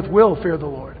all the earth will fear the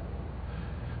Lord.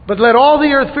 But let all the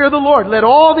earth fear the Lord. Let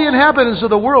all the inhabitants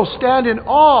of the world stand in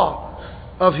awe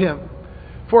of Him.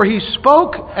 For He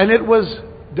spoke and it was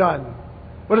done.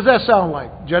 What does that sound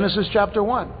like? Genesis chapter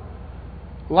 1.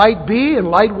 Light be and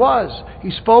light was. He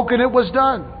spoke and it was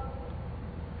done.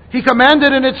 He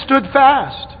commanded and it stood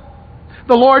fast.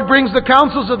 The Lord brings the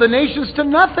counsels of the nations to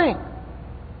nothing.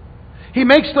 He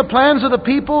makes the plans of the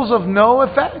peoples of no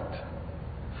effect.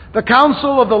 The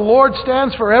counsel of the Lord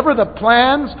stands forever, the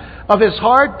plans of His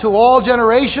heart to all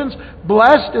generations.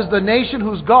 Blessed is the nation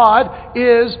whose God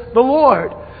is the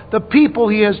Lord, the people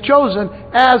He has chosen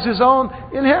as His own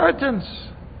inheritance.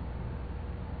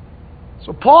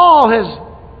 So Paul has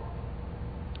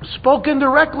spoken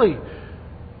directly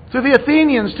to the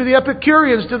Athenians, to the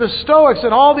Epicureans, to the Stoics,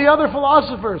 and all the other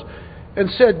philosophers, and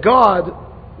said, God,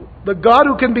 the God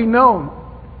who can be known,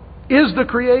 is the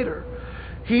Creator.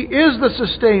 He is the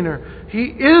sustainer. He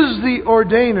is the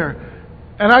ordainer.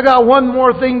 And I got one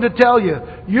more thing to tell you.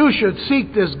 You should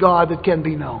seek this God that can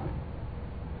be known.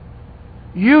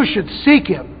 You should seek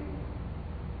Him.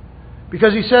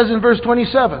 Because He says in verse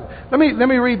 27, let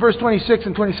me read verse 26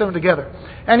 and 27 together.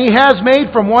 And He has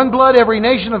made from one blood every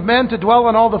nation of men to dwell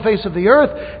on all the face of the earth,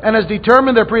 and has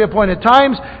determined their preappointed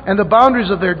times and the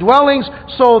boundaries of their dwellings,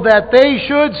 so that they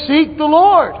should seek the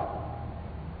Lord,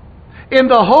 in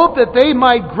the hope that they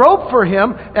might grope for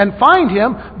Him and find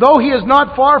Him, though He is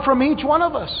not far from each one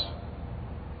of us.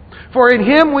 For in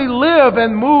Him we live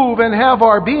and move and have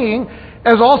our being,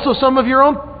 as also some of your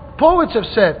own poets have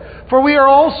said, for we are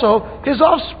also His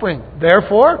offspring.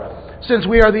 Therefore, since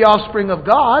we are the offspring of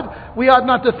God, we ought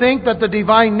not to think that the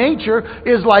divine nature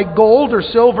is like gold or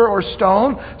silver or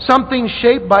stone, something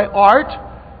shaped by art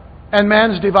and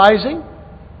man's devising.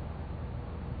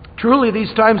 Truly,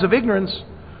 these times of ignorance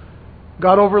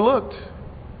God overlooked,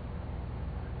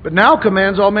 but now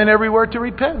commands all men everywhere to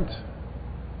repent,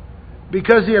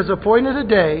 because He has appointed a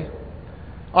day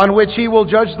on which He will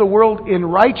judge the world in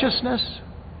righteousness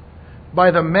by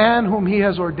the man whom He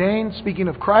has ordained. Speaking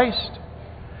of Christ,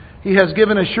 He has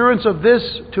given assurance of this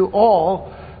to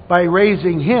all by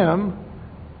raising Him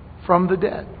from the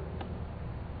dead.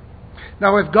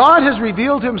 Now, if God has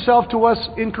revealed Himself to us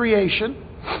in creation,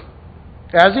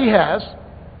 as He has,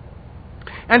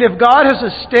 and if God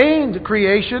has sustained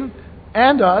creation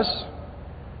and us,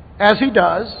 as He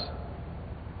does,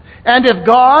 and if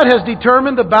God has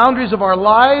determined the boundaries of our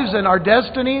lives and our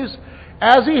destinies,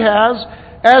 as He has,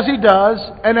 as He does,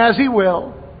 and as He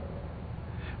will,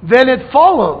 then it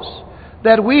follows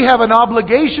that we have an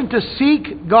obligation to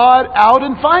seek God out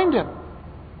and find Him.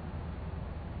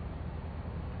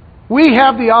 We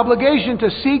have the obligation to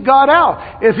seek God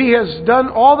out. If He has done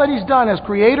all that He's done as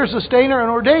Creator, Sustainer, and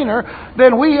Ordainer,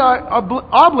 then we are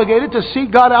obligated to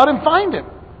seek God out and find Him.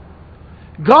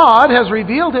 God has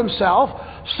revealed Himself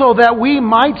so that we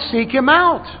might seek Him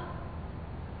out.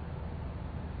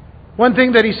 One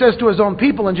thing that He says to His own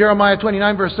people in Jeremiah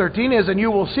 29 verse 13 is, and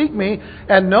you will seek me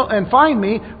and find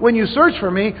me when you search for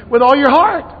me with all your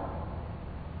heart.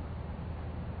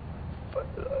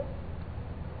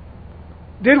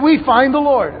 Did we find the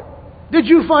Lord? Did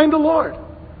you find the Lord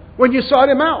when you sought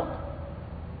Him out?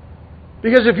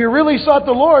 Because if you really sought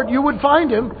the Lord, you would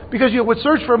find Him, because you would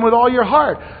search for Him with all your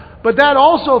heart. But that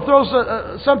also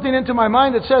throws something into my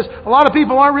mind that says a lot of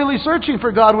people aren't really searching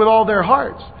for God with all their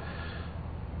hearts.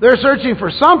 They're searching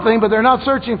for something, but they're not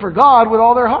searching for God with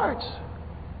all their hearts.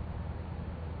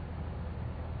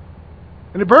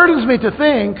 And it burdens me to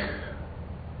think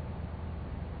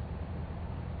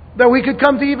that we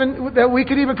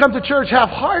could even come to church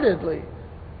half-heartedly.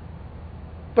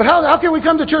 But how can we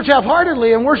come to church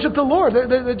half-heartedly and worship the Lord?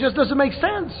 That just doesn't make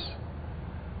sense.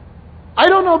 I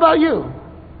don't know about you,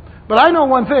 but I know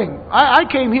one thing. I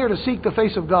came here to seek the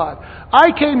face of God.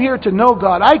 I came here to know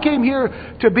God. I came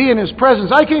here to be in His presence.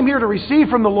 I came here to receive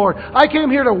from the Lord. I came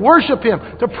here to worship Him,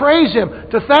 to praise Him,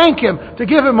 to thank Him, to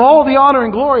give Him all the honor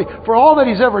and glory for all that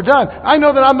He's ever done. I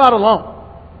know that I'm not alone.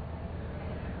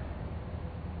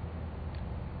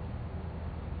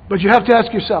 But you have to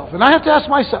ask yourself, and I have to ask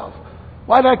myself,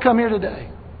 why did I come here today?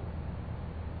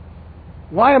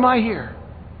 Why am I here?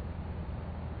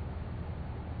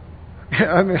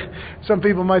 I mean, some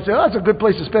people might say, oh, that's a good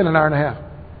place to spend an hour and a half.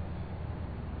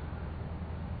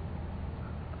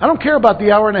 I don't care about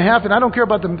the hour and a half, and I don't care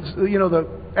about the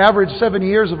average 70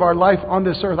 years of our life on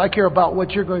this earth. I care about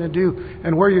what you're going to do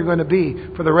and where you're going to be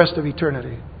for the rest of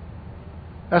eternity.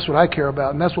 That's what I care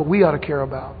about, and that's what we ought to care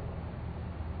about.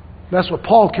 That's what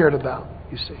Paul cared about,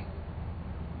 you see.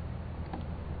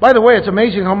 By the way, it's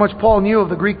amazing how much Paul knew of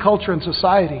the Greek culture and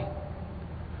society.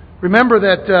 Remember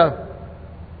that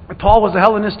Paul was a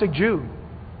Hellenistic Jew.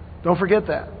 Don't forget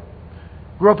that.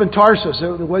 Grew up in Tarsus.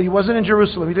 He wasn't in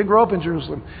Jerusalem. He didn't grow up in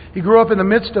Jerusalem. He grew up in the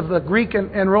midst of the Greek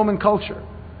and Roman culture.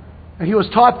 And he was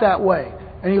taught that way.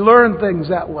 And he learned things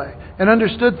that way. And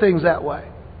understood things that way.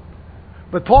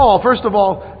 But Paul, first of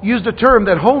all, used a term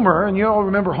that Homer, and you all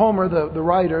remember Homer, the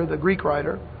writer, the Greek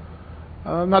writer.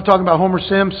 I'm not talking about Homer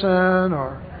Simpson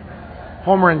or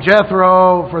Homer and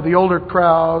Jethro for the older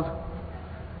crowd.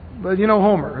 But you know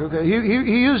Homer. Okay?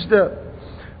 He used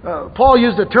Paul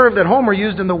used a term that Homer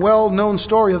used in the well-known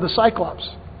story of the Cyclops,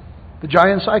 the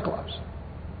giant Cyclops.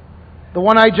 The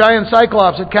one-eyed giant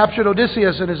Cyclops had captured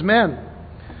Odysseus and his men.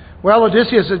 Well,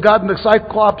 Odysseus had gotten the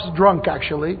Cyclops drunk,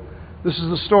 actually. This is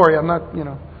the story. I'm not,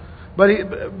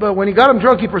 But when he got him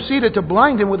drunk, he proceeded to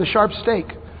blind him with a sharp stake.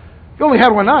 He only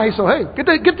had one eye, so hey, get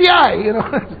the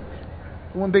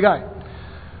eye, one big eye.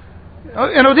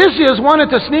 And Odysseus wanted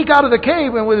to sneak out of the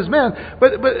cave and with his men,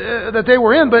 but that they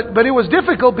were in, but it was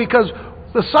difficult because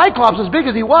the Cyclops, as big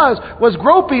as he was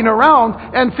groping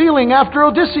around and feeling after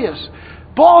Odysseus.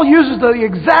 Paul uses the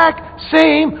exact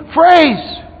same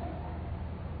phrase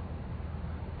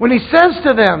when he says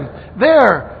to them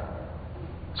there,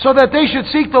 so that they should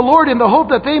seek the Lord in the hope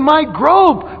that they might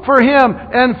grope for Him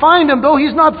and find Him, though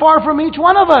He's not far from each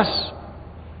one of us.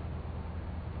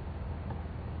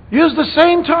 Use the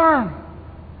same term.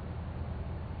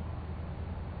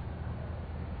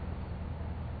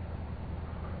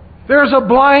 There's a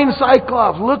blind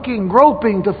Cyclops looking,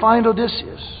 groping to find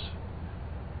Odysseus.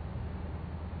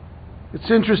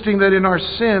 It's interesting that in our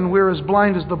sin, we're as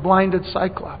blind as the blinded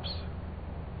Cyclops.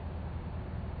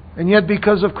 And yet,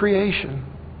 because of creation,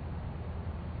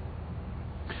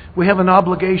 we have an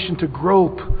obligation to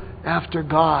grope after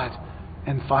God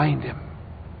and find Him,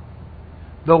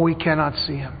 though we cannot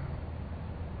see Him.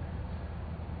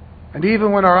 And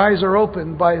even when our eyes are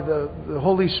opened by the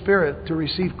Holy Spirit to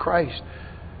receive Christ,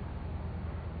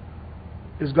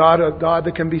 is God a God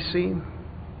that can be seen?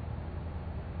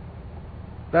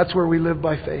 That's where we live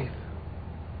by faith.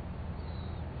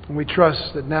 And we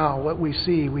trust that now what we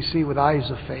see with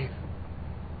eyes of faith.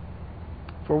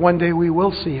 For one day we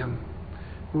will see Him.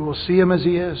 We will see Him as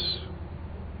He is.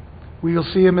 We will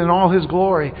see Him in all His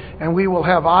glory. And we will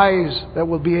have eyes that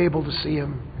will be able to see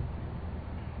Him.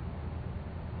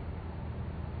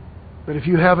 But if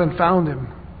you haven't found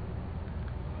Him,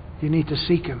 you need to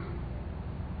seek Him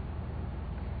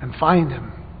and find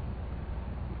Him,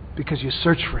 because you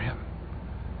search for Him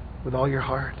with all your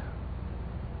heart.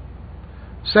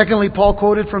 Secondly, Paul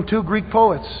quoted from two Greek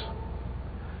poets,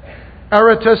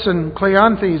 Aratus and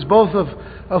Cleanthes, both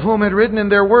of whom had written in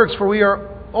their works, "For we are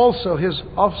also His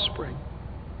offspring."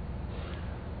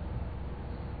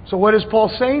 So what is Paul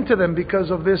saying to them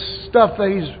because of this stuff that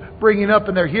he's bringing up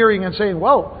and they're hearing and saying,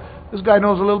 "Whoa, this guy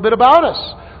knows a little bit about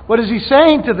us"? What is he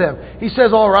saying to them? He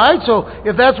says, all right, so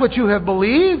if that's what you have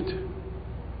believed,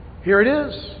 here it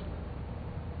is.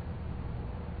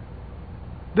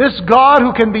 This God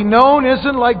who can be known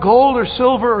isn't like gold or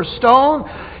silver or stone.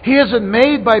 He isn't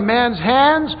made by man's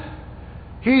hands.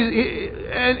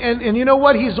 And you know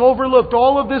what? He's overlooked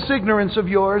all of this ignorance of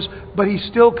yours, but He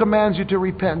still commands you to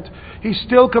repent. He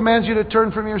still commands you to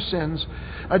turn from your sins.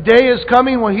 A day is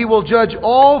coming when He will judge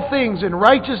all things in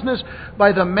righteousness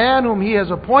by the man whom He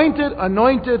has appointed,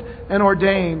 anointed, and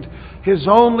ordained, His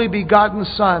only begotten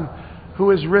Son, who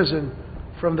is risen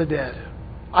from the dead.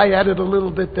 I added a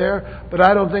little bit there, but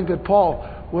I don't think that Paul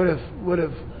would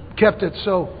have kept it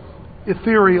so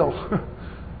ethereal.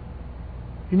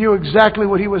 He knew exactly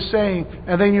what he was saying,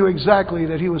 and they knew exactly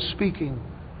that he was speaking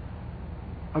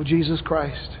of Jesus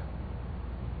Christ.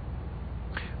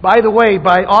 By the way,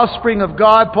 by offspring of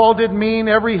God, Paul didn't mean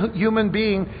every human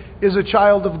being is a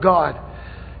child of God.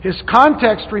 His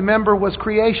context, remember, was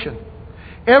creation.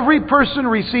 Every person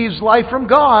receives life from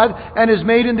God and is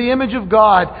made in the image of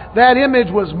God. That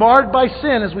image was marred by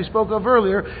sin, as we spoke of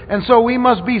earlier, and so we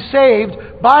must be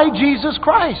saved by Jesus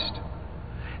Christ.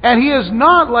 And He is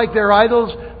not like their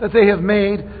idols that they have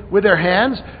made with their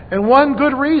hands. And one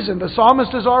good reason, the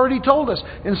psalmist has already told us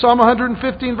in Psalm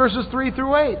 115 verses 3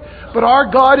 through 8. But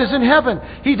our God is in heaven.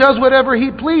 He does whatever He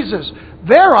pleases.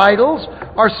 Their idols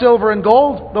are silver and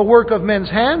gold, the work of men's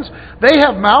hands. They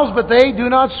have mouths, but they do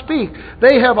not speak.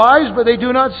 They have eyes, but they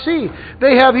do not see.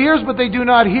 They have ears, but they do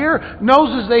not hear.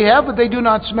 Noses they have, but they do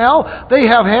not smell. They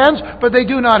have hands, but they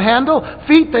do not handle.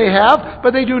 Feet they have,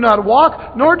 but they do not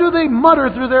walk, nor do they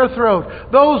mutter through their throat.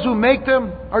 Those who make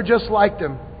them are just like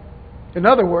them. In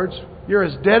other words, you're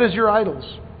as dead as your idols.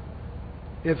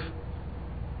 If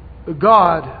the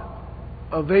God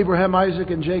of Abraham, Isaac,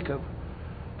 and Jacob,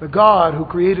 the God who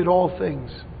created all things,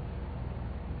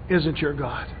 isn't your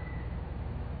God.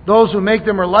 Those who make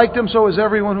them are like them, so is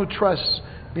everyone who trusts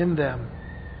in them.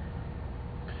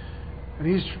 And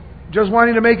he's just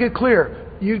wanting to make it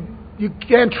clear. You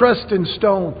can't trust in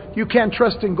stone. You can't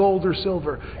trust in gold or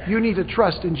silver. You need to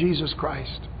trust in Jesus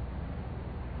Christ.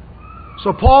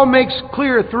 So Paul makes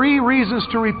clear 3 reasons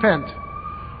to repent.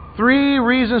 3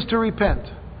 reasons to repent.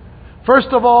 First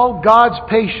of all, God's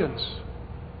patience.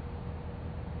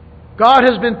 God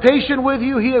has been patient with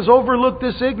you. He has overlooked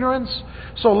this ignorance.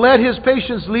 So let His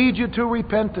patience lead you to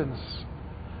repentance.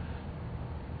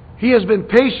 He has been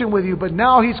patient with you, but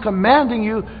now He's commanding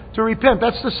you to repent.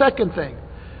 That's the second thing.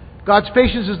 God's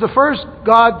patience is the first.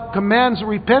 God commands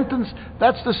repentance.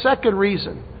 That's the second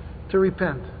reason to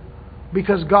repent.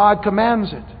 Because God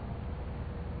commands it.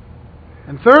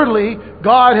 And thirdly,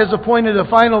 God has appointed a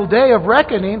final day of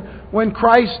reckoning when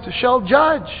Christ shall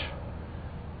judge.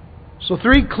 So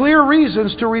 3 clear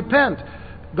reasons to repent.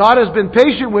 God has been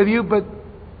patient with you, but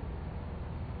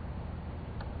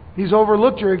He's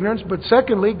overlooked your ignorance. But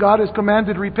secondly, God has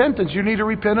commanded repentance. You need to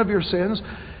repent of your sins.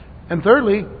 And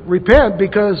thirdly, repent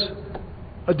because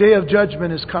a day of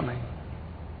judgment is coming.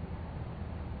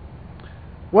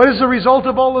 What is the result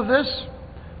of all of this?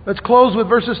 Let's close with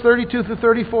verses 32 through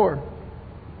 34.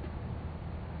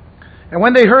 And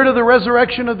when they heard of the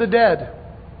resurrection of the dead,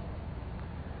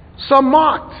 some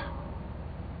mocked,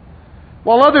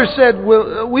 while others said,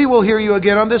 "We will hear you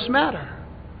again on this matter."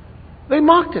 They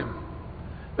mocked him.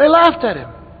 They laughed at him.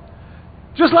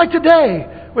 Just like today,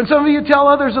 when some of you tell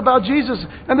others about Jesus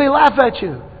and they laugh at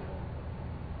you.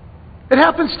 It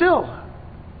happens still.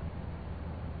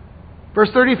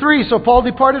 Verse 33, so Paul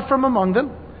departed from among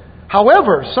them.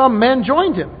 However, some men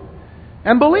joined him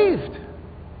and believed.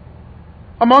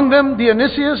 Among them,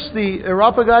 Dionysius the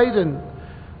Areopagite and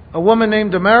a woman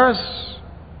named Damaris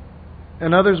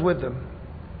and others with them.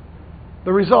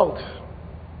 The result,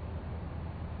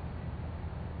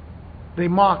 they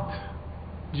mocked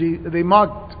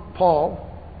Paul,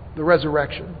 the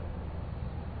resurrection.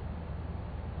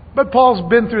 But Paul's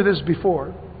been through this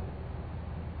before.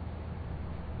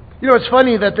 You know, it's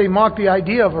funny that they mock the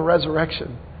idea of a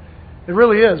resurrection. It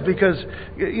really is, because,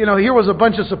 here was a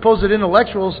bunch of supposed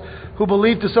intellectuals who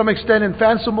believed to some extent in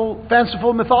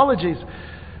fanciful mythologies.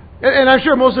 And I'm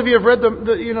sure most of you have read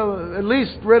at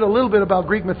least read a little bit about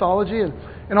Greek mythology and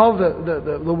all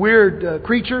the weird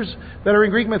creatures that are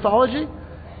in Greek mythology.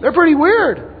 They're pretty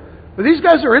weird. But these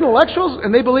guys are intellectuals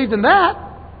and they believed in that.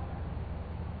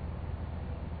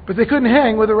 But they couldn't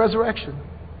hang with the resurrection.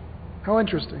 How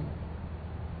interesting.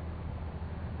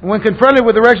 And when confronted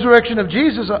with the resurrection of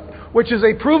Jesus, which is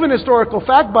a proven historical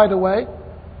fact, by the way,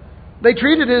 they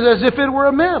treated it as if it were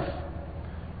a myth.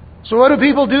 So what do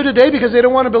people do today because they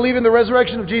don't want to believe in the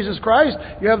resurrection of Jesus Christ?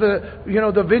 You have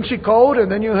the Da Vinci Code,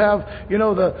 and then you have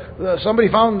somebody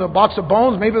found a box of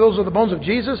bones. Maybe those are the bones of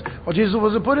Jesus. Well, Jesus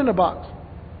wasn't put in a box,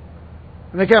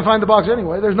 and they can't find the box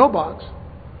anyway. There's no box.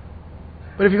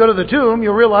 But if you go to the tomb,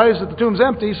 you'll realize that the tomb's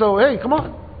empty. So hey, come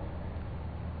on.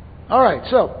 All right,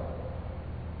 so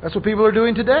that's what people are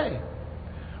doing today.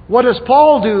 What does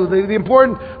Paul do? The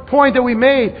important point that we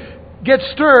made: get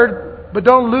stirred, but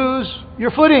don't lose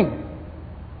your footing.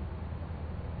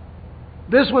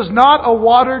 This was not a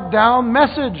watered down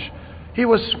message. He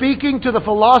was speaking to the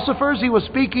philosophers. He was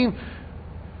speaking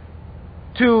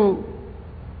to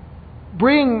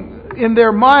bring in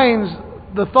their minds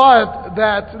the thought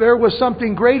that there was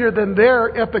something greater than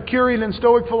their Epicurean and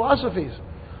Stoic philosophies.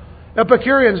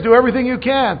 Epicureans, do everything you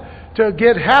can to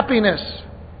get happiness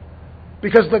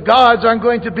because the gods aren't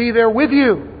going to be there with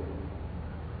you.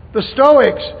 The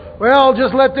Stoics, well,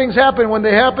 just let things happen. When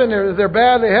they happen, they're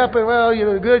bad, they happen, well,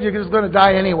 you're good, you're just going to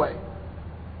die anyway.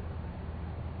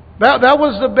 That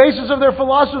was the basis of their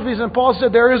philosophies. And Paul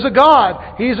said, there is a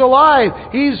God. He's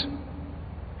alive. He's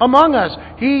among us.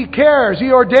 He cares.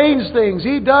 He ordains things.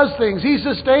 He does things. He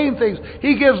sustains things.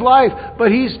 He gives life.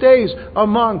 But He stays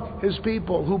among His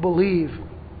people who believe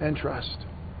and trust.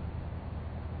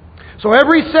 So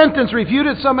every sentence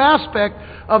refuted some aspect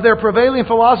of their prevailing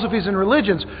philosophies and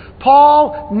religions.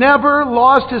 Paul never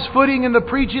lost his footing in the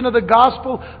preaching of the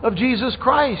gospel of Jesus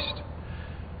Christ.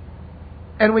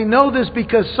 And we know this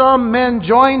because some men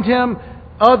joined him,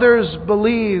 others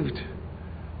believed.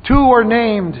 2 were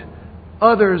named,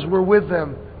 others were with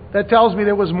them. That tells me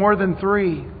there was more than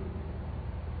 3.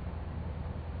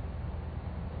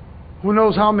 Who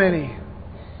knows how many?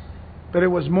 But it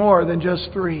was more than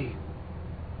just 3.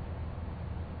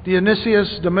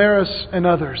 Dionysius, Damaris, and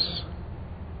others.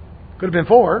 Could have been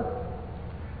 4,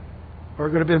 or it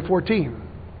could have been 14.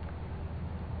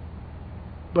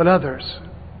 But others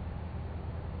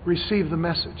received the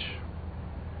message.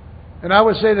 And I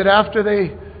would say that after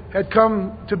they had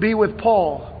come to be with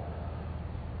Paul,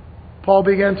 Paul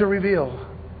began to reveal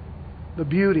the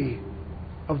beauty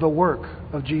of the work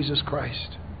of Jesus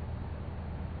Christ,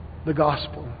 the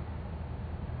gospel.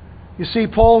 You see,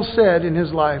 Paul said in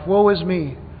his life, "Woe is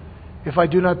me if I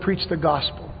do not preach the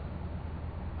gospel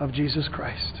of Jesus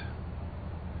Christ."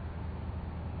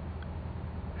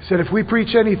 He said, if we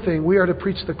preach anything, we are to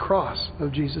preach the cross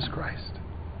of Jesus Christ.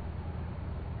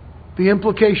 The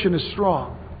implication is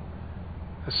strong.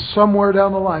 Somewhere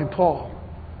down the line, Paul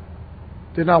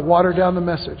did not water down the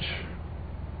message,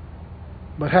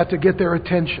 but had to get their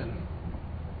attention.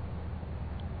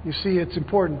 You see, it's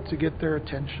important to get their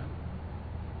attention.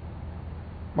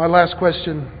 My last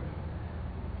question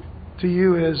to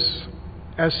you is,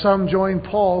 as some join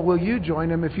Paul, will you join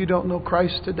him if you don't know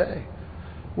Christ today?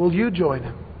 Will you join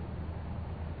him?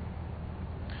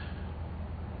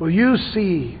 Will you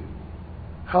see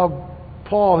how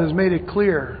Paul has made it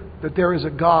clear that there is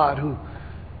a God who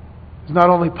is not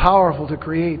only powerful to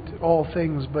create all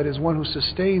things, but is one who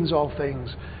sustains all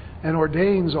things and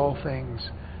ordains all things.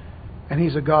 And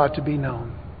He's a God to be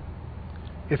known.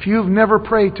 If you've never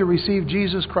prayed to receive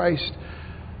Jesus Christ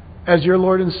as your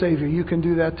Lord and Savior, you can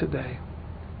do that today.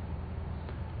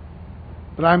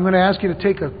 But I'm going to ask you to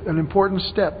take an important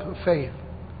step of faith.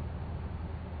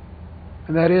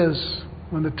 And that is,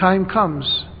 when the time comes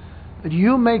that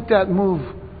you make that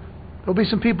move, there'll be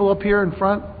some people up here in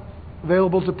front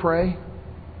available to pray.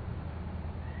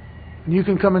 And you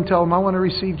can come and tell them, I want to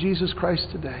receive Jesus Christ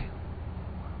today.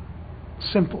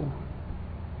 Simple.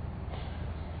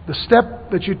 The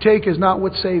step that you take is not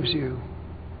what saves you.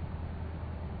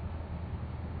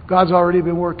 God's already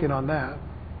been working on that.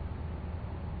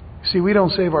 See, we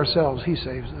don't save ourselves. He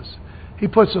saves us. He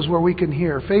puts us where we can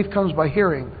hear. Faith comes by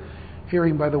hearing,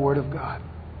 hearing by the Word of God.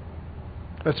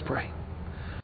 Let's pray.